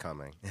saw that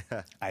coming?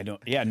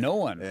 No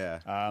one.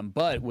 Yeah.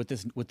 But with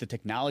the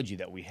technology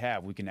that we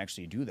have, we can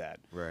actually do that.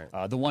 Right.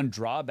 The one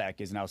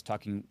drawback is, and I was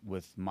talking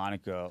with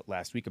Monica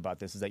last week about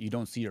this, is that you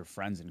don't see your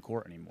friends in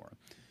court anymore.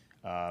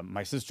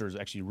 My sister is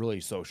actually really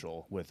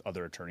social with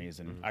other attorneys,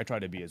 and I try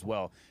to be as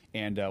well.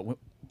 And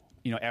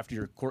after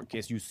your court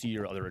case, you see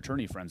your other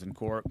attorney friends in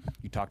court.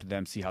 You talk to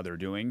them, see how they're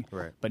doing.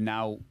 Right. But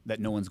now that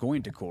no one's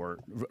going to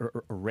court,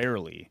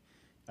 rarely.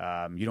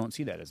 You don't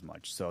see that as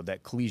much, so that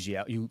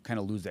you kind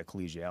of lose that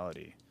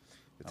collegiality.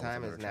 The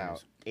time is now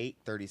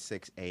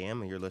 8:36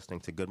 a.m. and you're listening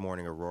to Good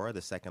Morning Aurora,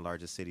 the second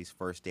largest city's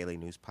first daily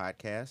news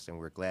podcast, and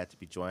we're glad to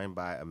be joined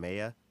by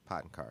Amaya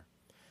Pottenkar.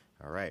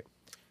 All right.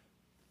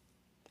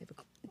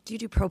 Do you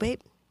do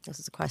probate? This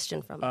is a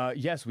question from.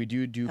 Yes, we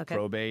do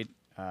probate.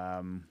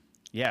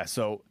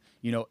 So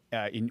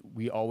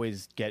we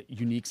always get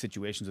unique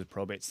situations with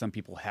probate. Some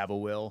people have a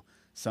will,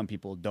 some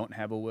people don't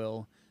have a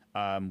will.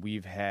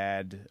 We've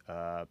had,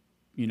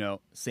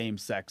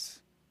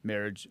 same-sex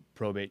marriage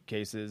probate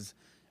cases.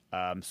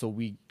 So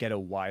we get a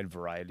wide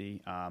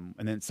variety.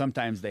 And then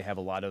sometimes they have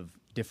a lot of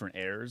different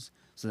heirs,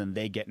 so then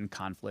they get in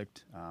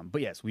conflict.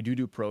 But yes, we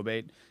do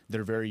probate.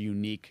 They're very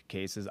unique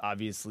cases.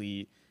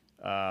 Obviously,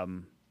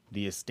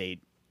 the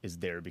estate is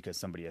there because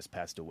somebody has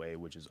passed away,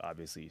 which is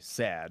obviously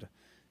sad.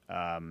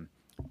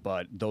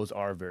 But those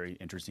are very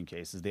interesting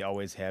cases. They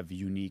always have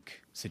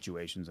unique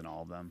situations in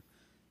all of them.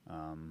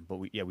 But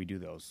we do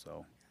those.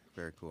 So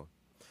very cool.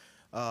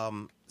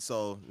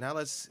 So now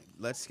let's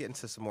get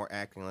into some more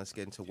acting. Let's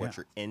get into what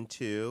you're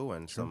into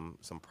and some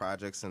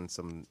projects and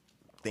some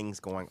things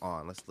going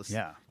on. Let's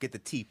get the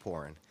tea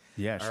pouring.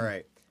 Yeah. Sure. All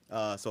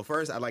right. So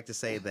first, I'd like to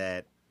say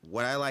that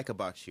what I like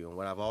about you and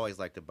what I've always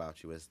liked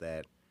about you is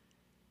that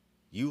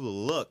you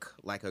look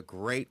like a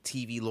great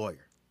TV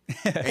lawyer.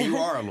 And you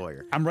are a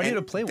lawyer. I'm ready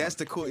to play one. That's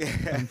the cool.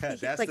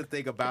 That's the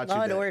thing about you.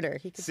 Law and Order.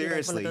 He could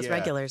seriously, be like one of those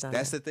regulars on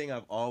that's the thing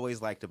I've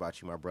always liked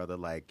about you, my brother.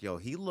 Like,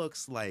 he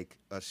looks like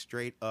a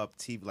straight up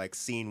TV, like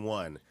scene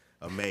one,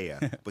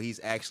 Amaya, but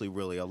he's actually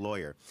really a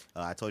lawyer.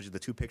 I told you the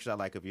two pictures I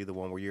like of you: the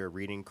one where you're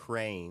reading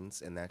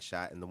Cranes in that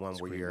shot, and the one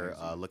where you're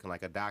looking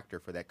like a doctor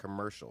for that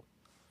commercial.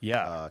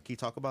 Yeah. Can you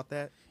talk about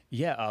that?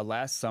 Yeah.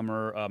 Last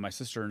summer, my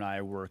sister and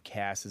I were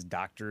cast as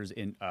doctors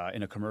in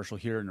a commercial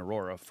here in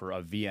Aurora for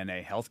a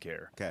VNA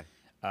Healthcare. Okay.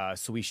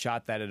 So we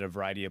shot that at a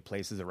variety of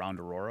places around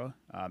Aurora.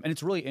 And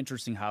it's really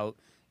interesting how,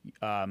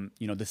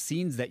 the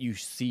scenes that you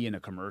see in a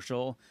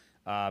commercial,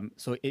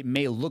 so it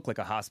may look like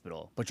a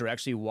hospital, but you're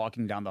actually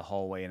walking down the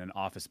hallway in an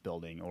office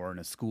building or in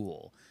a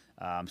school.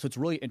 So it's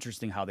really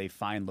interesting how they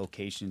find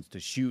locations to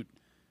shoot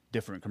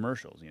different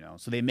commercials,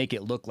 so they make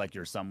it look like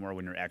you're somewhere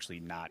when you're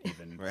actually not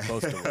even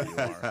close to where you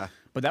are.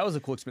 But that was a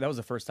cool experience. That was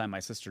the first time my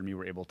sister and me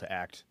were able to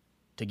act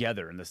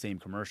together in the same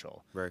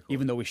commercial. Very cool.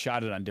 Even though we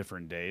shot it on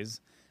different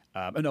days.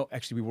 No,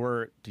 actually we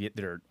were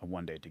there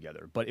one day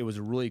together, but it was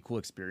a really cool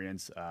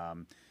experience.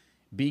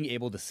 Being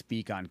able to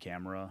speak on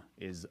camera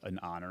is an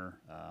honor.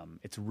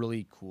 It's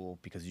really cool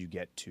because you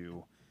get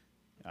to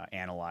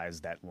analyze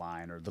that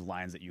line or the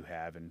lines that you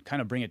have and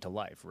kind of bring it to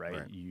life,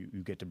 right? You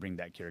get to bring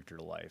that character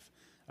to life.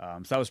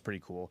 So that was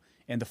pretty cool.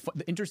 And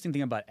the interesting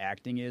thing about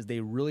acting is they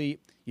really,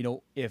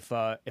 if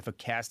a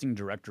casting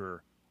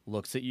director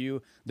looks at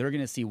you, they're going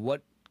to see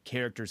what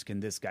characters can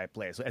this guy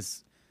play. So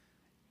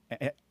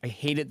I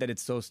hate it that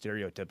it's so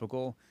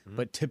stereotypical,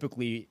 but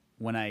typically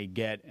when I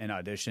get an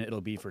audition,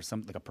 it'll be for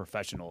some like a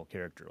professional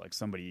character, like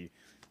somebody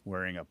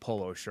wearing a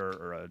polo shirt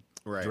or a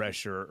dress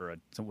shirt or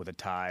something with a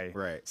tie.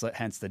 Right. So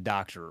hence the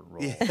doctor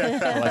role, or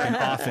like an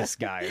office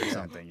guy or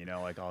something. You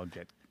know, like I'll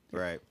get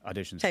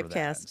auditions for that.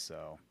 Typecast.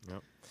 So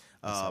Yep.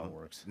 that's how it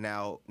works.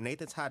 Now,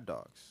 Nathan's Hot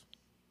Dogs.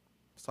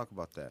 Let's talk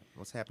about that.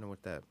 What's happening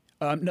with that?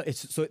 No,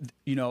 it's so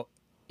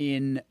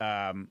in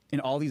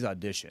all these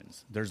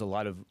auditions, there's a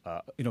lot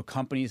of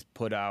companies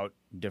put out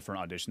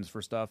different auditions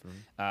for stuff.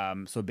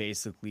 So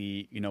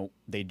basically,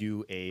 they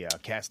do a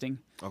casting,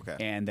 Okay.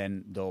 and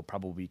then they'll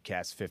probably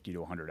cast 50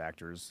 to 100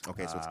 actors.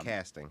 Okay, so it's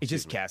casting. It's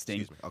just Excuse me.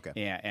 casting. Excuse me. Okay.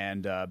 Yeah,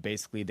 and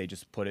basically they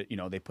just put it.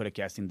 They put a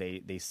casting.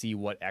 They see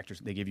what actors.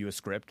 They give you a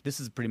script. This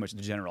is pretty much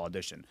the general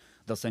audition.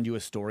 They'll send you a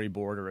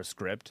storyboard or a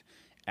script,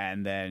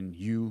 and then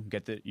you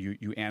get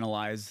you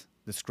analyze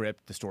the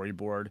script, the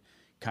storyboard,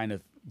 kind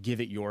of give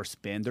it your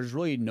spin. There's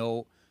really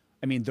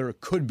there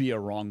could be a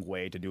wrong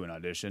way to do an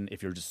audition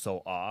if you're just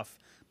so off,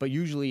 but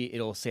usually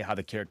it'll say how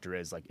the character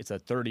is. Like, it's a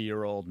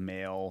 30-year-old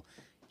male.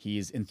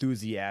 He's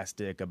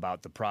enthusiastic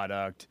about the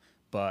product,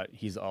 but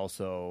he's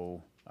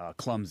also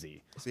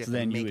clumsy. So you have to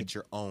then make it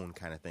your own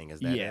kind of thing.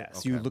 Is that yeah. it?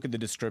 So you look at the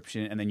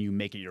description and then you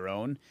make it your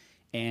own,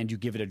 and you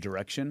give it a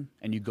direction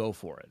and you go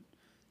for it.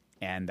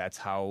 And that's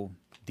how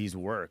these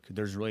work.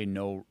 There's really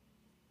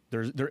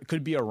there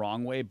could be a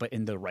wrong way, but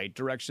in the right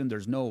direction,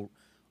 there's no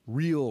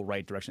real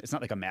right direction. It's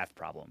not like a math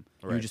problem.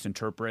 Right. You just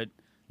interpret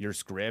your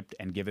script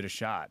and give it a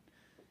shot.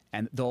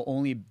 And the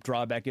only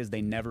drawback is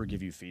they never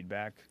give you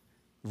feedback.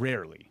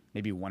 Rarely,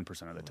 maybe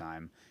 1% of the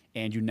time.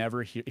 And you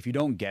never hear, if you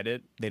don't get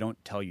it, they don't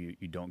tell you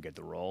you don't get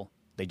the role.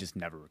 They just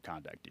never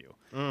contact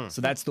you.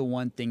 So that's the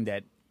one thing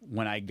that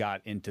when I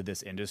got into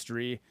this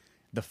industry,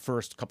 the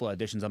first couple of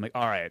auditions, I'm like,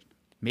 all right,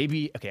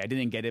 maybe, okay, I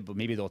didn't get it, but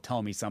maybe they'll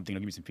tell me something,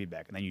 they'll give me some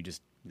feedback, and then you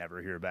just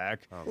never hear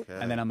back. Okay.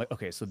 And then I'm like,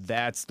 okay, so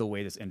that's the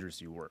way this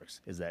industry works,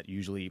 is that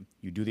usually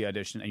you do the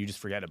audition and you just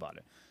forget about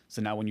it.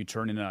 So now when you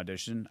turn in an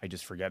audition, I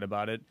just forget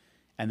about it.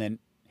 And then,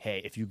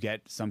 hey, if you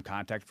get some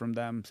contact from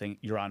them saying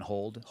you're on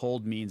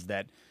hold means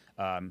that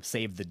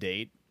save the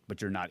date,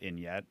 but you're not in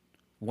yet.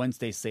 Once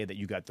they say that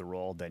you got the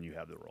role, then you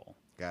have the role.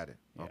 Got it.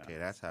 Yeah. Okay,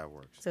 that's how it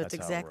works. So it's That's how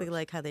it exactly works.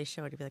 like how they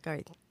show it. You'd be like, all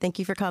right, thank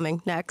you for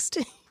coming. Next.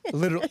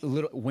 Little,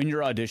 when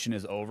your audition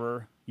is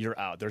over, you're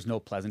out. There's no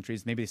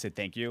pleasantries. Maybe they say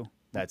thank you.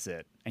 That's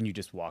it. And you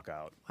just walk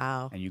out.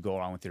 Wow. And you go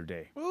on with your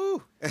day.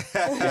 Ooh.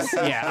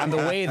 Yeah, on the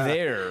way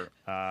there,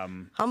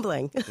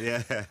 Humbling.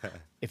 Yeah.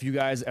 if you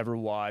guys ever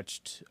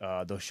watched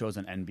those shows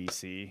on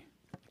NBC,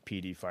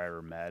 PD, Fire,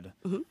 or Med,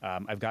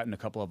 I've gotten a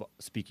couple of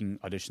speaking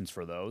auditions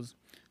for those.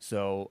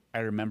 So I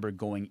remember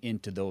going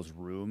into those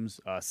rooms.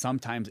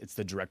 Sometimes it's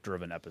the director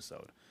of an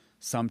episode.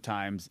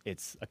 Sometimes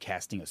it's a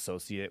casting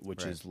associate,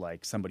 which is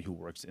like somebody who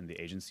works in the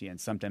agency. And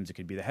sometimes it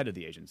could be the head of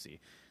the agency.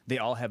 They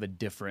all have a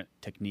different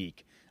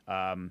technique.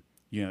 When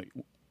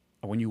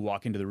you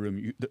walk into the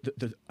room,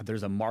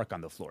 there's a mark on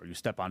the floor. You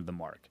step onto the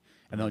mark.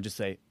 And they'll just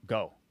say,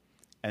 go.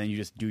 And then you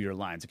just do your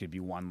lines. It could be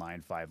 1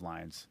 line, 5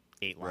 lines,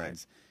 8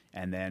 lines.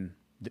 And then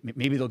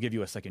maybe they'll give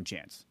you a second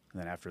chance.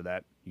 And then after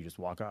that, you just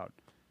walk out.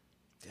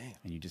 Damn.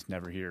 And you just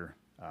never hear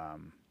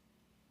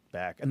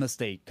back unless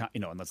they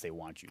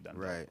want you. Then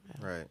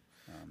Right.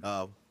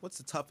 What's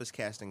the toughest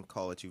casting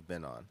call that you've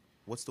been on?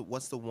 What's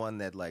the one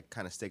that like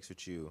kind of sticks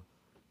with you?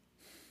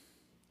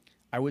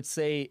 I would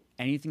say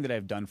anything that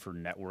I've done for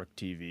network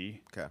TV.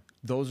 Okay.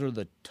 Those are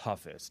the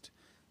toughest.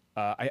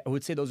 I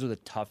would say those are the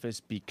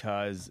toughest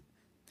because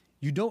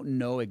you don't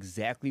know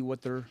exactly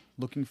what they're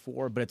looking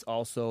for, but it's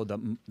also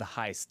the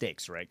high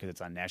stakes, right? Because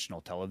it's on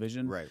national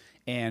television. Right.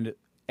 And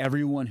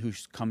everyone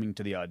who's coming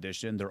to the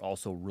audition, they're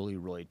also really,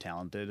 really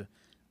talented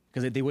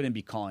because they wouldn't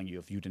be calling you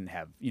if you didn't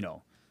have,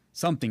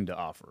 something to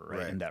offer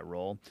right, in that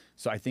role.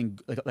 So I think,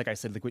 like I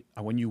said,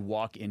 when you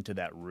walk into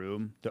that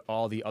room,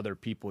 all the other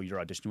people you're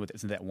auditioning with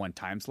is in that one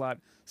time slot.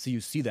 So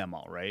you see them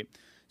all, right?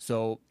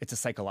 So it's a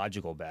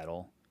psychological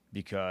battle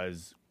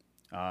because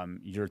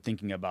you're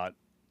thinking about,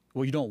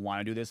 well, you don't want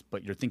to do this,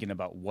 but you're thinking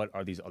about what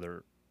are these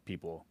other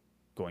people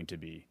going to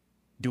be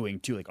doing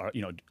too? Like,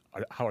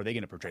 how are they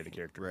going to portray the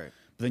character? Right.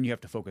 But then you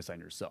have to focus on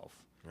yourself.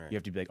 Right. You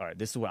have to be like, all right,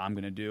 this is what I'm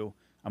going to do.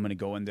 I'm going to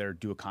go in there,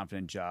 do a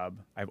confident job.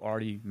 I've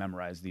already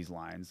memorized these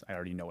lines. I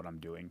already know what I'm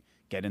doing.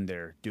 Get in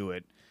there, do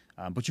it.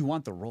 But you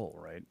want the role,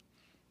 right?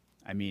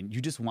 I mean,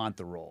 you just want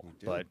the role.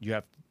 But you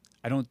have,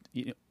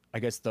 I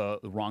guess the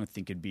wrong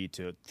thing could be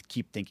to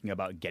keep thinking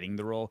about getting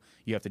the role.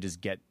 You have to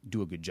just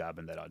do a good job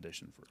in that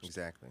audition first.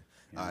 Exactly.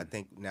 I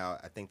think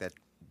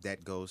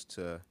that goes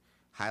to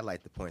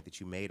highlight the point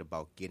that you made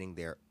about getting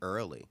there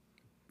early.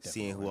 Definitely.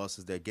 Seeing who else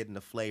is there, getting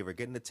the flavor,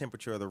 getting the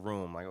temperature of the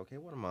room. Like, okay,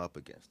 what am I up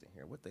against in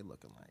here? What they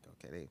looking like?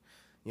 Okay,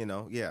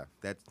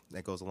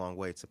 that goes a long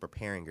way to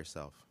preparing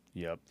yourself.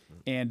 Yep.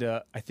 And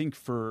I think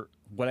for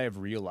what I've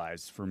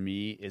realized for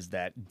me is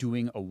that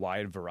doing a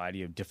wide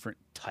variety of different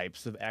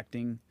types of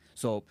acting.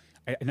 So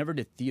I never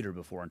did theater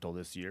before until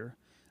this year.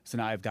 So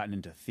now I've gotten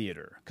into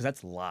theater because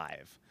that's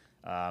live.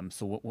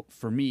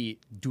 For me,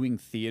 doing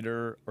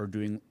theater or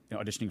doing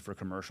auditioning for a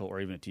commercial or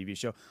even a TV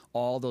show,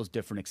 all those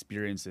different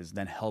experiences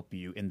then help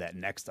you in that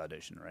next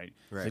audition, right?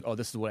 It's like, oh,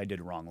 this is what I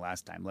did wrong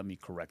last time. Let me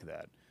correct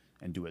that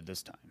and do it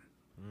this time.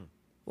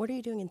 What are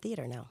you doing in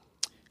theater now?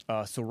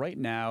 So right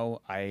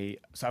now, I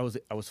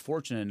was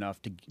fortunate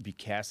enough to be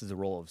cast as the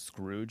role of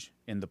Scrooge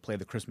in the play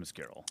The Christmas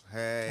Carol.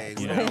 Hey,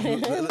 hit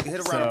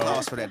a round of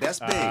applause for that. That's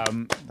big.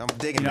 I'm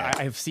digging that.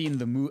 I've seen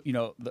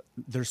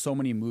there's so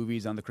many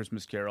movies on The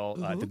Christmas Carol.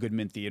 The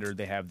Goodman Theater,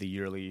 they have the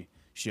yearly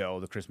show,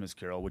 The Christmas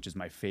Carol, which is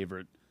my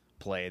favorite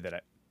play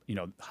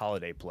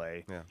holiday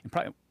play. Yeah. And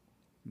probably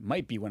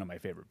might be one of my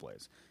favorite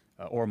plays.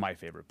 Or my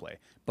favorite play.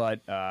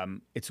 But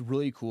it's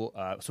really cool.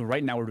 So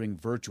right now we're doing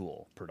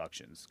virtual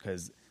productions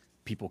because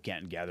people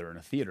can't gather in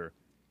a theater.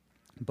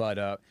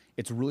 But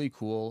it's really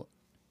cool.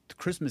 The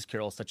Christmas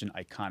Carol is such an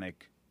iconic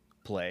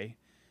play.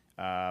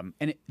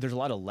 And there's a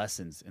lot of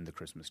lessons in The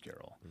Christmas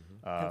Carol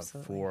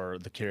for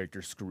the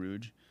character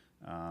Scrooge.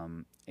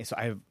 And so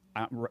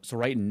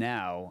right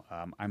now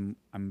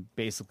I'm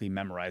basically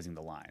memorizing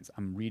the lines.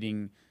 I'm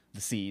reading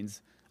the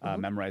scenes.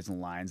 Memorizing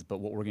the lines, but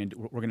what we're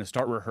going to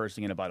start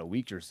rehearsing in about a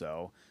week or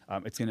so.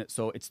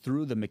 It's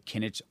through the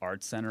McKinnich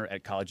Arts Center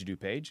at College of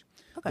DuPage.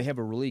 Okay. They have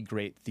a really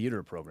great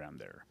theater program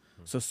there.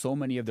 So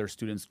many of their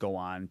students go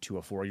on to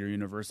a 4-year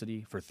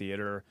university for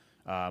theater,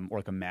 or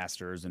like a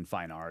master's in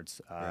fine arts,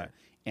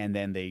 and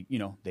then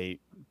they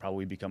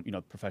probably become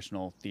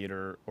professional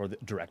theater or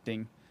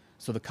directing.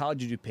 So the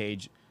College of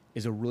DuPage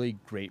is a really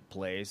great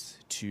place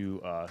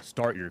to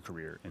start your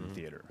career in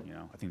theater.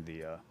 I think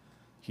the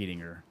heating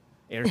your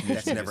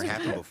That's never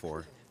happened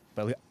before.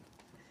 But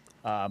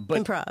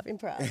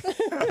Improv.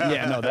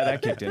 Yeah, no,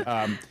 that kicked in.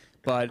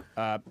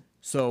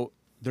 So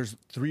there's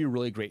 3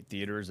 really great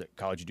theaters at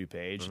College of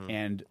DuPage,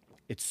 and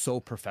it's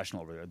so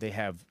professional over there. They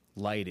have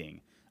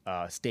lighting,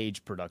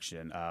 stage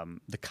production.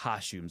 The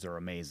costumes are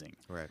amazing.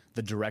 Right.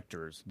 The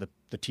directors,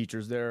 the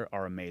teachers there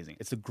are amazing.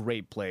 It's a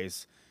great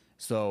place.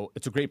 So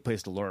it's a great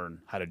place to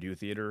learn how to do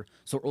theater.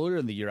 So earlier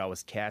in the year, I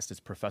was cast as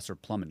Professor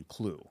Plum in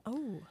Clue.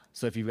 Oh.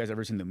 So if you guys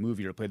ever seen the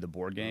movie or played the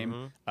board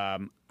game,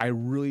 I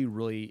really,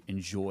 really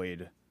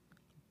enjoyed,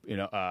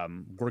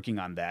 working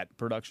on that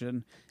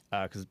production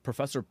because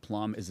Professor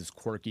Plum is this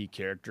quirky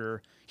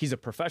character. He's a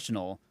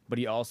professional, but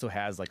he also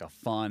has like a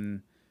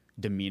fun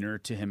demeanor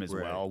to him as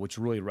well, which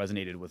really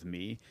resonated with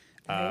me.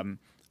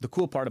 The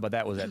cool part about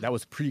that was that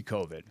was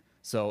pre-COVID.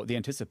 So the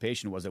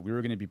anticipation was that we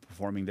were going to be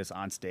performing this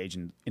on stage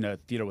in a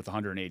theater with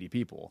 180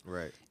 people.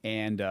 Right.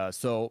 And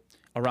so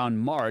around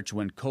March,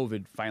 when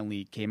COVID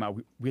finally came out,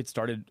 we had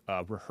started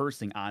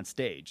rehearsing on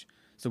stage.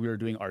 So we were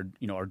doing our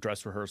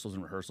dress rehearsals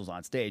and rehearsals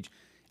on stage.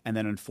 And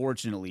then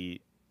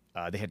unfortunately,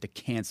 they had to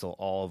cancel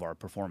all of our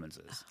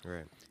performances.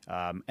 Right.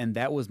 And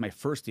that was my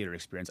first theater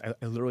experience. I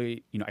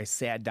literally, I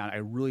sat down. I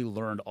really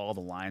learned all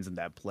the lines in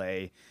that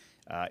play.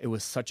 It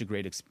was such a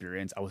great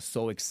experience. I was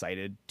so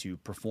excited to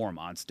perform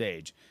on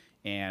stage.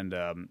 And,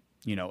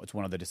 it's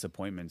one of the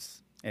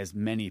disappointments, as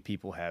many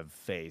people have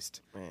faced.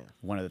 Man.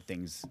 One of the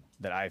things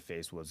that I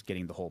faced was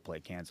getting the whole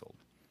play canceled.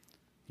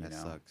 That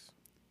sucks.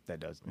 That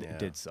does. Yeah. It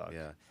did suck.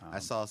 Yeah. I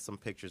saw some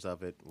pictures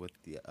of it with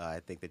the,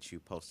 I think that you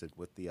posted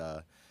with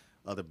the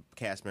other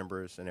cast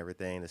members and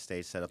everything, the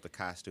stage set up, the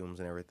costumes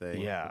and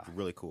everything. Yeah. It was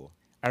really cool.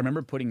 I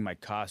remember putting my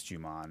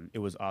costume on. It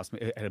was awesome.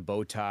 It had a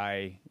bow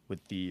tie with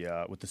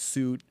the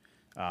suit,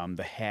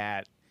 the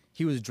hat.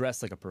 He was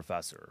dressed like a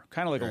professor,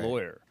 kind of like a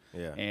lawyer.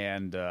 Yeah.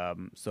 And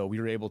so we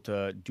were able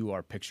to do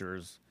our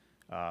pictures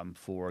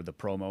for the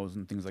promos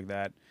and things like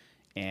that.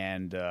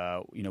 And,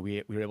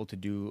 we were able to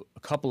do a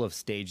couple of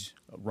stage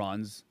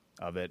runs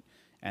of it.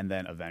 And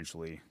then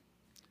eventually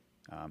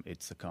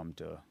it succumbed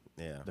to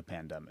the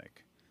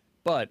pandemic.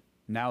 But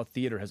now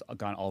theater has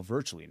gone all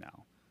virtually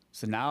now.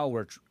 So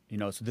now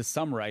so this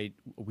summer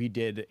we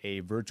did a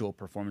virtual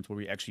performance where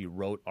we actually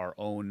wrote our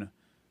own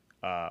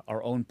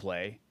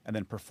play and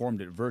then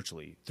performed it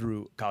virtually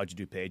through College of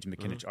DuPage and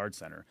McKinnich Arts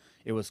Center.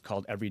 It was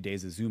called Every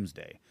Day's a Zoom's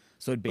Day.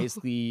 So it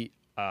basically,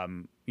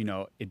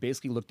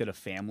 looked at a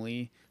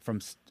family from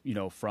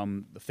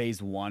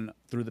phase 1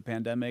 through the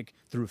pandemic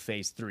through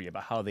phase 3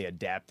 about how they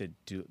adapted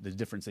to the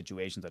different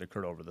situations that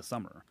occurred over the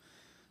summer.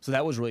 So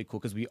that was really cool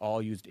because we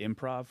all used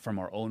improv from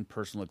our own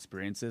personal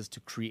experiences to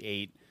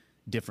create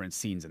different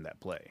scenes in that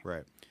play.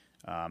 Right.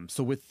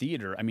 So with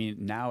theater,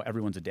 now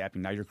everyone's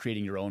adapting. Now you're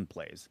creating your own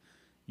plays.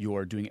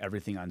 You're doing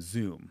everything on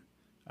Zoom.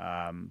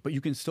 But you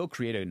can still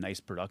create a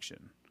nice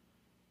production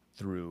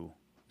through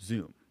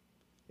Zoom.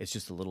 It's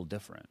just a little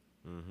different.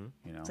 Mm-hmm.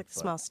 It's like a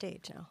small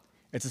stage now.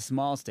 It's a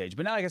small stage.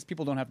 But now I guess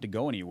people don't have to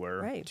go anywhere.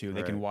 Right.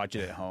 They can watch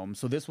it at home.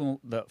 So this one,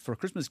 for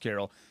Christmas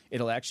Carol,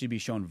 it'll actually be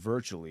shown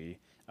virtually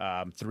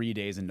 3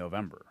 days in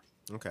November.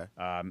 Okay.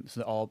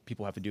 So all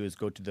people have to do is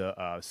go to the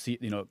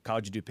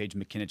College of DuPage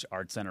McKinnich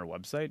Arts Center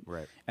website.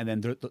 Right. And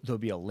then there'll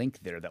be a link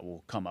there that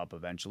will come up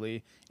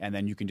eventually, and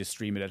then you can just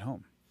stream it at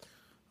home.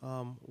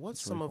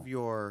 What's some of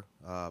your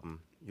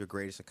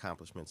greatest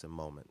accomplishments and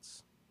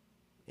moments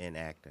in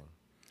acting?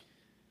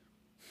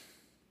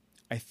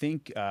 I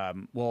think,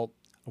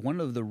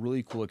 One of the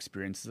really cool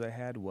experiences I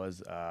had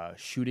was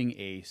shooting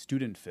a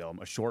student film,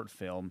 a short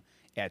film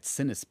at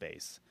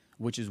Cinespace,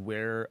 which is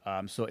where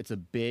so it's a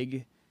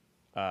big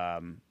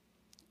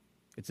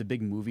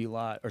movie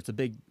lot, or it's a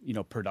big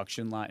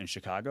production lot in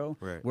Chicago,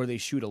 Right. where they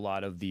shoot a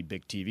lot of the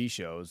big TV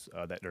shows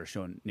that are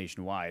shown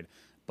nationwide.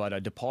 But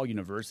DePaul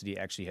University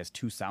actually has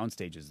 2 sound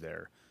stages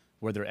there,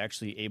 where they're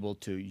actually able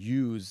to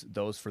use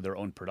those for their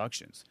own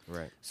productions.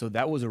 Right. So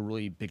that was a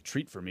really big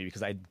treat for me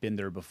because I'd been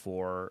there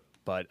before,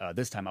 but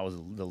this time I was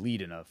the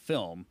lead in a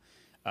film.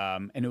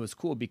 And it was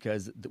cool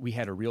because we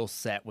had a real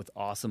set with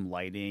awesome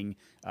lighting,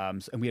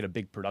 and we had a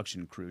big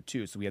production crew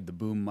too. So we had the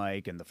boom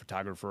mic and the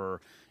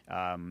photographer.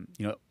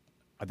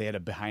 They had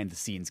a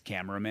behind-the-scenes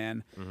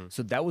cameraman.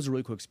 So that was a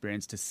really cool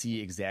experience to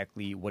see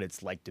exactly what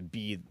it's like to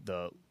be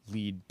the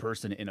lead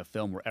person in a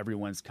film where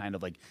everyone's kind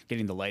of like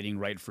getting the lighting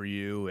right for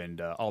you and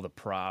all the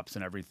props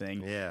and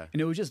everything. Yeah.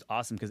 And it was just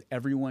awesome because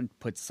everyone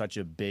puts such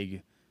a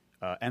big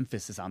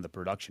emphasis on the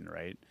production,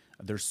 right?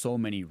 There's so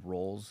many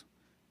roles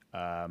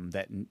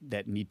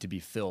that need to be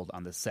filled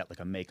on the set, like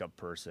a makeup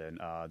person,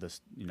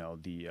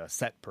 the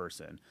set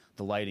person,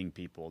 the lighting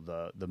people,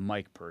 the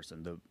mic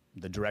person,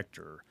 the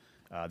director,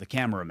 the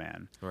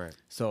cameraman. Right.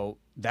 So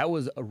that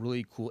was a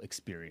really cool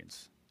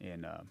experience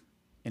in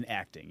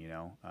acting,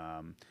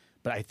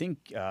 But I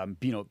think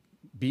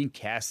being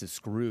cast as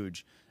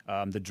Scrooge,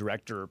 the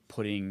director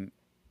putting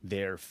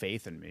their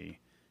faith in me.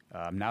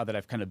 Now that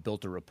I've kind of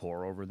built a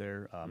rapport over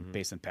there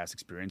based on past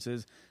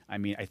experiences, I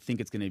mean, I think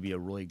it's going to be a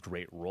really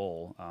great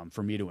role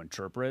for me to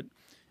interpret.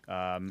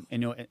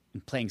 And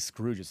playing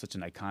Scrooge is such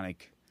an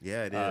iconic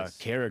It is.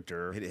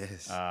 character. It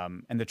is.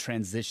 And the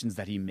transitions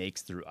that he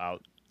makes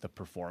throughout the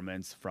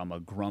performance, from a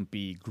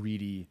grumpy,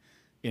 greedy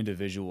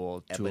individual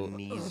to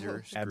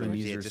Ebenezer Scrooge.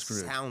 Ebenezer Yeah, it just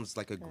Scrooge. sounds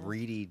like a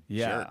greedy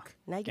Yeah. jerk.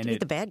 Now you get And to meet it-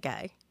 the bad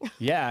guy.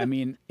 Yeah, I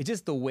mean, it's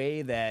just the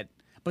way that.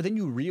 But then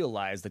you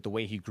realize that the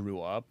way he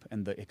grew up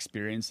and the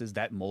experiences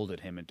that molded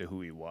him into who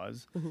he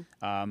was.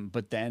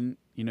 But then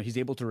he's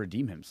able to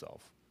redeem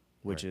himself,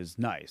 which is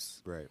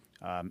nice. Right.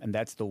 And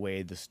that's the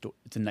way it's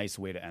a nice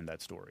way to end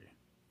that story,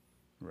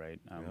 right?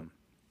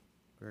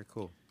 Very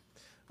cool.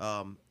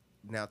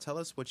 Now tell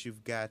us what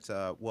you've got.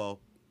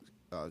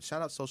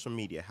 Shout out social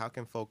media. How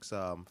can folks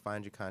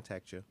find you,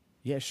 contact you?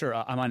 Yeah, sure.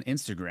 I'm on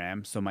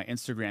Instagram. So my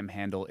Instagram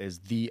handle is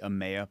the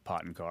Amaya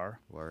Pottenkar.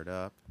 Word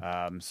up.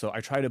 So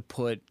I try to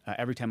put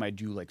every time I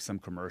do like some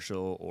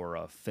commercial or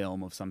a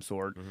film of some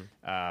sort,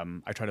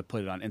 I try to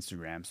put it on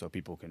Instagram so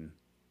people can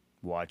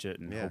watch it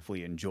and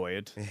hopefully enjoy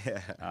it.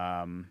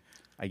 Yeah.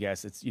 I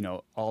guess it's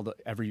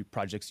every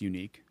project's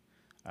unique,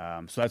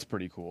 so that's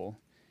pretty cool.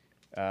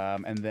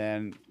 And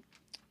then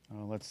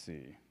let's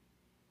see.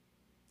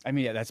 I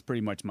mean, yeah, that's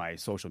pretty much my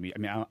social media. I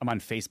mean, I'm on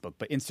Facebook,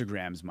 but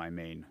Instagram's my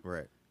main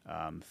Right.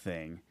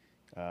 thing.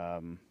 I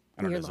don't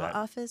And know, your does law that-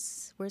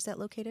 office, where's that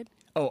located?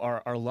 Oh,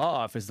 our law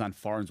office is on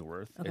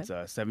Farnsworth. Okay. It's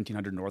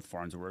 1700 North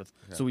Farnsworth.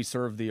 So we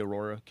serve the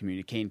Aurora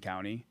community, Kane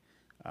County.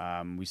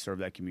 We serve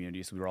that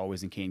community, so we were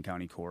always in Kane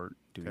County Court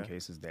doing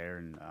cases there,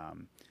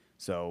 and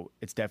so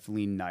it's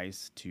definitely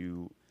nice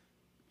to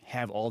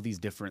have all these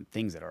different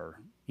things that are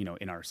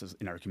in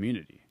our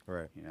community.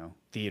 Right.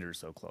 Theater's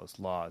so close,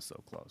 law is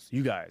so close.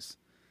 You guys.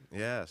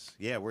 Yes.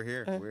 Yeah, we're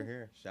here. We're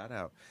here. Shout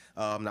out.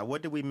 Now,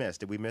 what did we miss?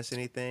 Did we miss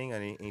anything?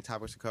 Any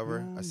topics to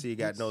cover? I see you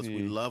got let's notes. We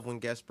see. love when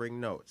guests bring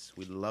notes.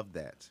 We love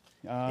that.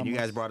 And you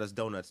guys brought us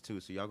donuts too,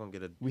 so y'all gonna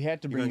get We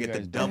had to you're bring gonna you get the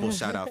guys double donuts.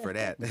 shout out for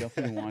that. We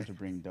definitely want to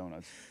bring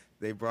donuts.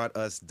 They brought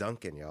us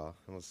Dunkin', y'all.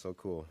 It was so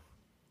cool.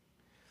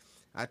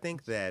 I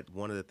think that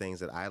one of the things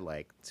that I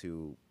like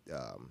to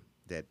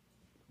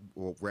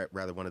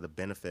rather one of the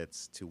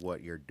benefits to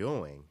what you're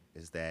doing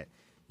is that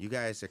you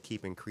guys are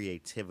keeping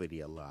creativity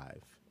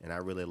alive, and I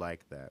really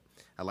like that.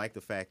 I like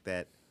the fact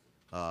that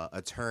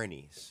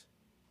attorneys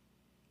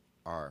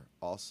are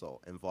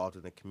also involved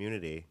in the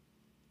community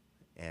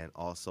and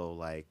also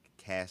like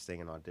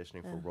casting and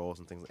auditioning for roles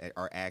and things,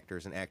 are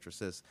actors and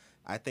actresses.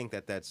 I think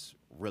that that's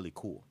really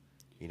cool.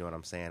 You know what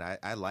I'm saying?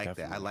 I like that. I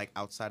Definitely. like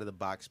outside of the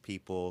box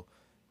people.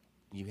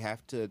 You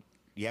have to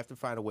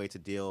find a way to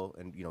deal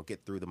and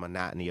get through the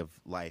monotony of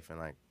life, and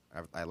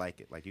I like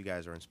it. Like, you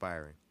guys are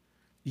inspiring.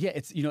 Yeah,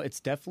 it's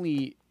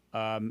definitely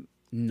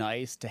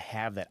nice to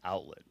have that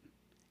outlet,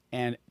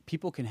 and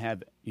people can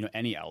have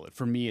any outlet.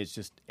 For me, it's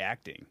just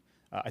acting.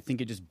 I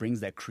think it just brings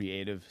that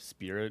creative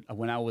spirit.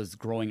 When I was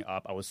growing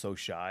up, I was so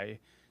shy.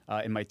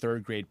 In my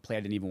third grade play, I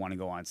didn't even want to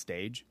go on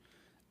stage.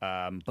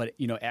 But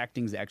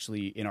acting's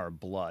actually in our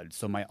blood.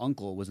 So my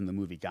uncle was in the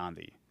movie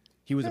Gandhi.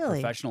 He was a Really?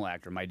 professional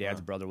actor. My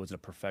dad's brother was a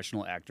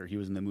professional actor. He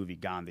was in the movie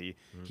Gandhi.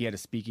 He had a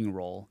speaking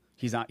role.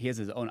 He has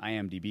his own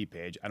IMDb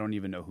page. I don't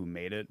even know who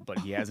made it, but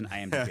he has an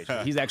IMDb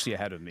page. He's actually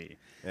ahead of me.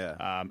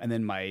 Yeah. And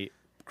then my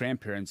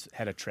grandparents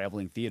had a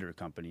traveling theater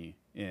company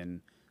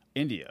in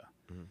India.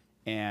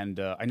 And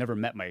I never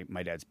met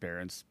my dad's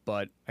parents,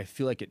 but I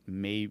feel like it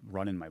may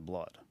run in my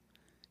blood.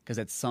 Because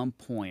at some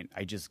point,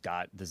 I just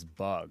got this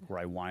bug where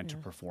I wanted to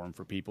perform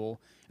for people.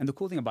 And the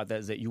cool thing about that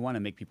is that you want to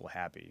make people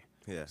happy.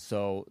 Yeah.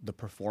 So the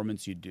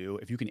performance you do,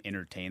 if you can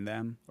entertain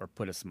them or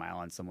put a smile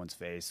on someone's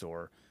face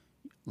or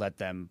let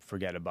them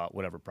forget about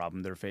whatever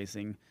problem they're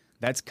facing.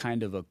 That's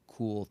kind of a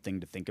cool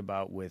thing to think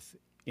about with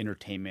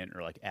entertainment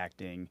or like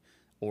acting,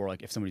 or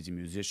like if somebody's a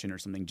musician or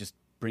something, just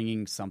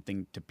bringing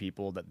something to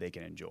people that they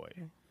can enjoy.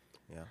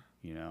 Yeah.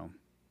 You know,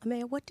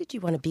 Amaya, what did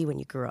you want to be when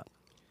you grew up?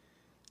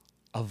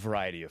 a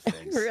variety of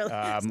things. Really?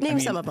 Name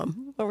some of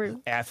them.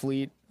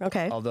 Athlete.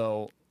 Okay.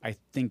 Although I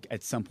think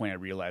at some point I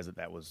realized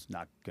that was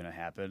not going to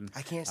happen.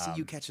 I can't see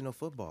you catching no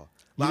football.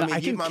 You know, Well,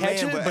 I can my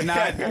catch man, it, but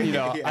not, you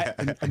know,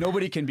 Yeah.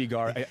 nobody can be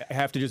guard. I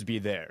have to just be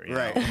there. You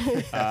Right.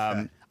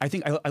 know? I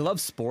think I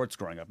love sports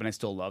growing up, and I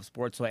still love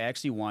sports. So I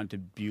actually wanted to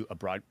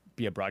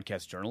be a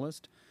broadcast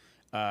journalist.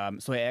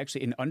 So I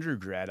actually, in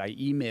undergrad, I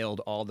emailed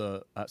all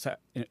the,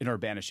 in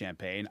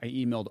Urbana-Champaign, I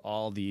emailed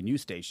all the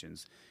news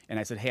stations, and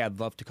I said, hey, I'd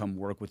love to come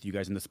work with you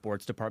guys in the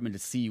sports department to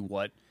see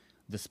what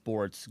the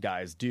sports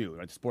guys do,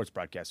 or the sports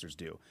broadcasters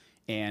do.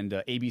 And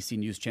ABC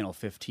News Channel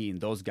 15,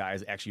 those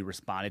guys actually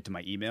responded to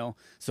my email.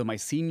 So my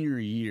senior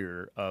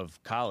year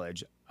of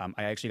college,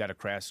 I actually got a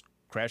crash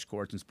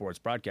course in sports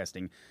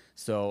broadcasting.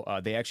 So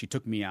they actually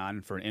took me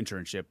on for an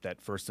internship that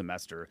first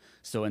semester.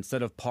 So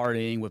instead of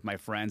partying with my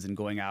friends and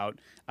going out,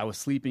 I was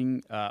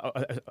sleeping.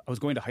 I was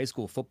going to high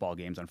school football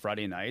games on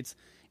Friday nights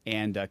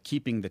and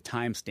keeping the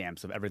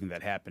timestamps of everything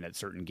that happened at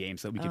certain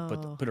games so that we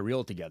could put a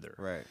reel together.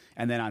 Right.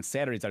 And then on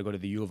Saturdays, I'd go to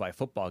the U of I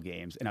football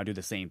games, and I'd do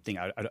the same thing.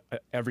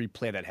 Every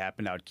play that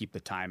happened, I would keep the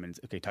time and,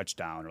 okay,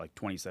 touchdown or like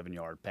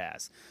 27-yard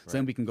pass. So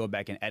then we can go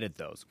back and edit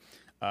those.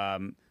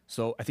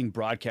 So I think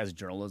broadcast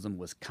journalism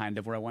was kind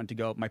of where I wanted to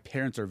go. My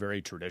parents are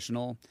very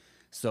traditional.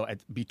 So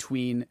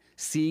between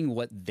seeing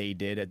what they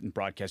did in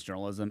broadcast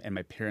journalism and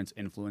my parents'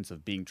 influence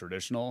of being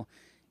traditional,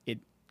 it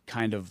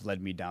kind of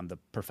led me down the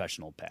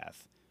professional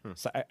path.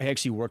 So I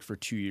actually worked for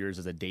 2 years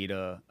as a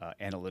data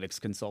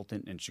analytics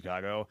consultant in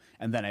Chicago,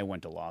 and then I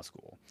went to law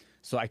school.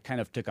 So I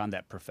kind of took on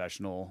that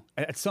professional.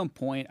 At some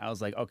point, I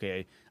was like,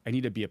 okay, I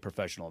need to be a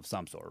professional of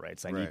some sort, right?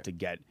 So I need to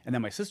get. And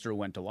then my sister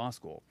went to law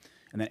school,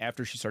 and then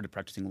after she started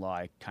practicing law,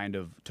 I kind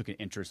of took an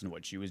interest in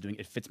what she was doing.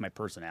 It fits my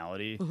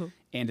personality,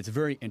 and it's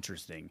very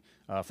interesting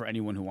for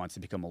anyone who wants to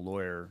become a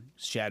lawyer,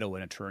 shadow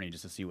an attorney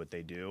just to see what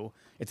they do.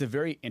 It's a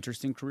very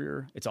interesting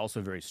career. It's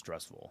also very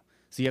stressful.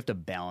 So you have to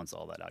balance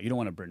all that out. You don't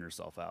want to burn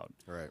yourself out.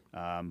 Right.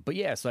 But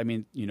yeah, so I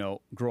mean, you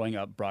know, growing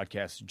up,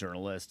 broadcast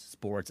journalist,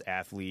 sports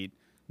athlete,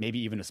 maybe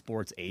even a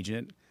sports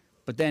agent.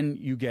 But then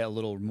you get a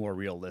little more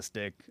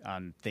realistic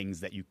on things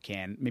that you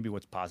can, maybe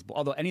what's possible.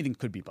 Although anything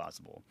could be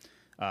possible.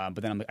 But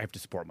then I have to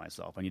support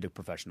myself. I need a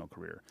professional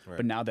career. Right.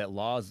 But now that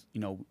laws, you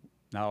know,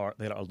 now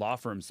that our law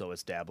firm's so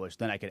established,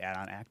 then I could add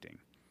on acting.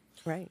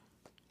 Right.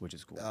 Which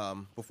is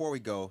cool. Before we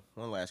go,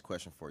 one last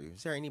question for you.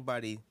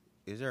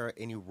 Is there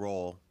any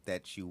role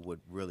that you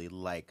would really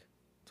like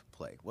to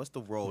play? What's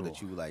the role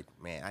that you like,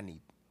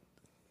 man,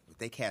 if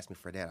they cast me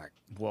for that.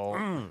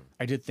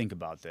 I did think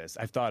about this.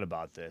 I've thought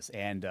about this.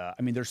 And, I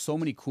mean, there's so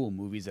many cool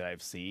movies that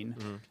I've seen.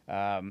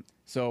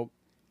 So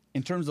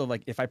in terms of,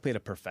 like, if I played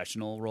a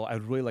professional role, I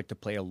would really like to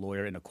play a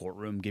lawyer in a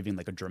courtroom giving,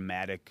 like, a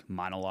dramatic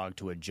monologue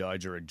to a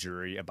judge or a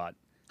jury about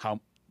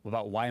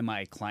why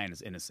my client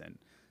is innocent.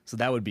 So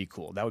that would be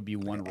cool. That would be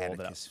one role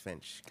Atticus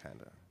Finch, kind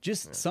of.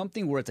 Just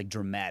something where it's like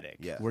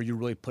dramatic, where you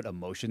really put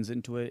emotions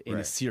into it in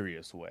a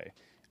serious way.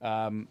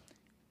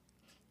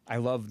 I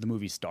love the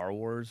movie Star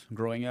Wars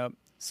growing up.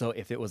 So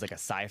if it was like a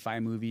sci-fi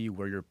movie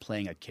where you're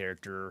playing a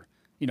character,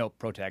 you know,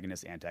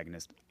 protagonist,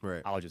 antagonist,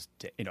 I'll just,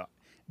 you know,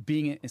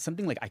 being in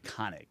something like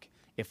iconic.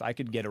 If I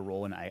could get a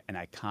role in an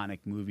iconic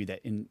movie that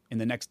in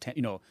the next 10,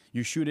 you know,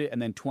 you shoot it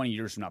and then 20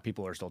 years from now,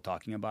 people are still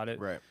talking about it.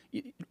 Right.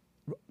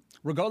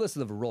 Regardless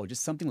of the role,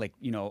 just something like,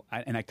 you know,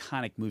 an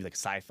iconic movie like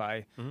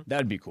sci-fi, that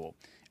would be cool.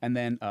 And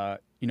then,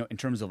 you know, in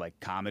terms of like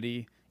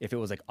comedy, if it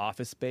was like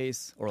Office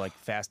Space or like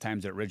Fast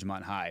Times at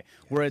Ridgemont High,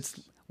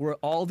 where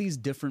all these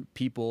different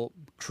people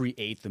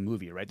create the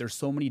movie, right? There's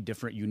so many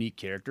different unique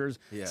characters.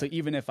 Yeah. So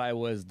even if I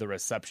was the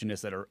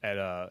receptionist at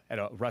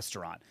a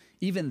restaurant,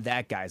 even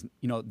that guy's,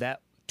 you know,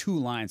 that 2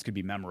 lines could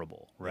be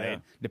memorable,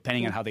 right?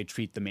 Depending on how they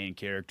treat the main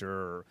character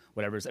or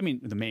whatever. I mean,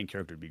 the main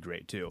character would be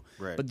great too.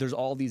 Right. But there's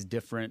all these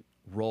different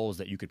roles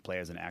that you could play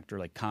as an actor,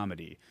 like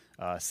comedy,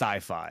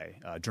 sci-fi,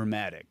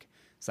 dramatic.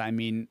 So, I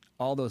mean,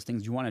 all those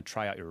things, you want to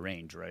try out your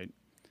range, right?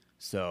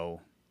 So,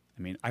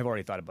 I mean, I've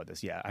already thought about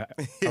this. Yeah,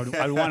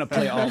 I want to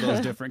play all those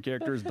different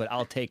characters, but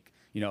I'll take,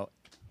 you know,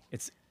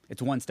 it's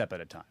one step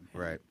at a time.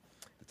 Right.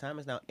 The time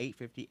is now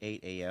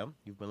 8:58 a.m.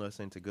 You've been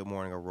listening to Good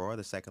Morning Aurora,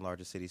 the second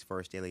largest city's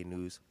first daily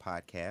news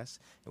podcast,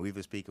 and we've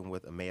been speaking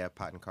with Amaya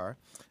Pottenkar.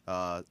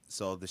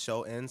 So the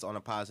show ends on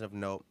a positive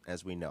note,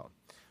 as we know.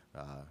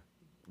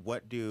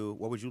 What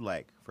would you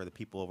like for the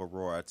people of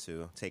Aurora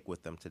to take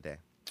with them today?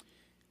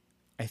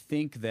 I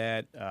think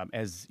that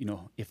as you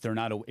know, if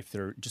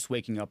they're just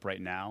waking up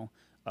right now,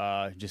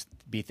 just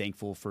be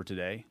thankful for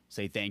today.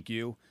 Say thank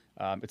you.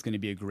 It's going to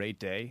be a great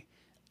day.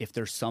 If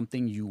there's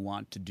something you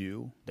want to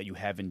do that you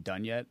haven't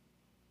done yet,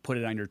 put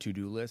it on your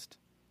to-do list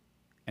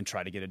and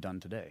try to get it done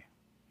today.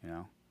 You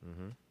know,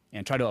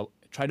 and try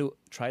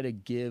to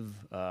give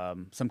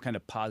some kind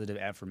of positive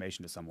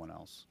affirmation to someone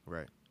else.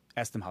 Right.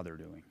 Ask them how they're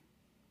doing.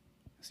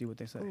 See what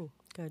they say. Ooh,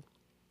 good.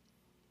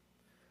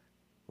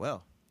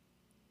 Well,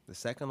 the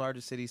second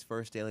largest city's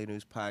first daily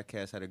news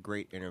podcast had a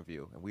great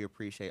interview, and we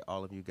appreciate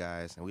all of you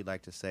guys. And we'd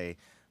like to say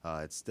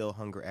it's still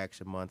Hunger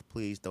Action Month.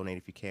 Please donate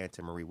if you can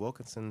to Marie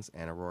Wilkinson's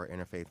and Aurora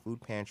Interfaith Food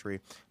Pantry.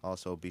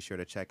 Also, be sure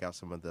to check out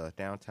some of the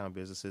downtown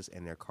businesses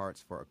and their carts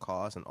for a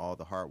cause and all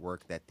the hard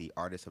work that the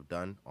artists have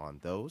done on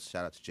those.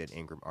 Shout out to Jen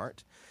Ingram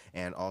Art.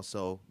 And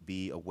also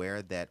be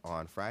aware that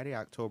on Friday,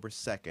 October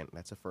 2nd,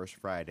 that's the first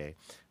Friday,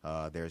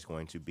 there's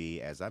going to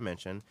be, as I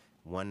mentioned,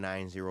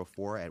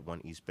 1904 at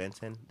 1 East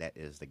Benton. That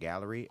is the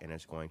gallery, and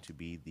it's going to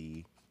be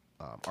the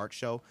art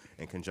show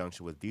in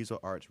conjunction with Visual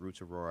Arts,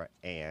 Roots Aurora,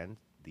 and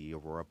the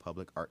Aurora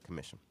Public Art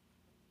Commission.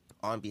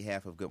 On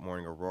behalf of Good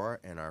Morning Aurora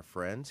and our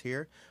friends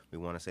here, we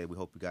want to say we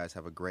hope you guys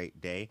have a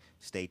great day.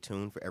 Stay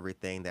tuned for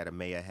everything that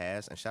Amaya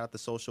has. And shout out the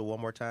social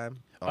one more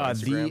time on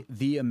Instagram.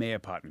 The Amaya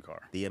Pottenkar.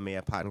 The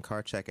Amaya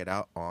Pottenkar. Check it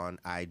out on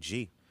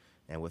IG.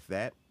 And with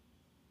that,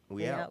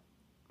 we out.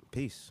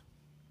 Peace.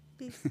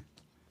 Peace.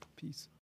 Peace.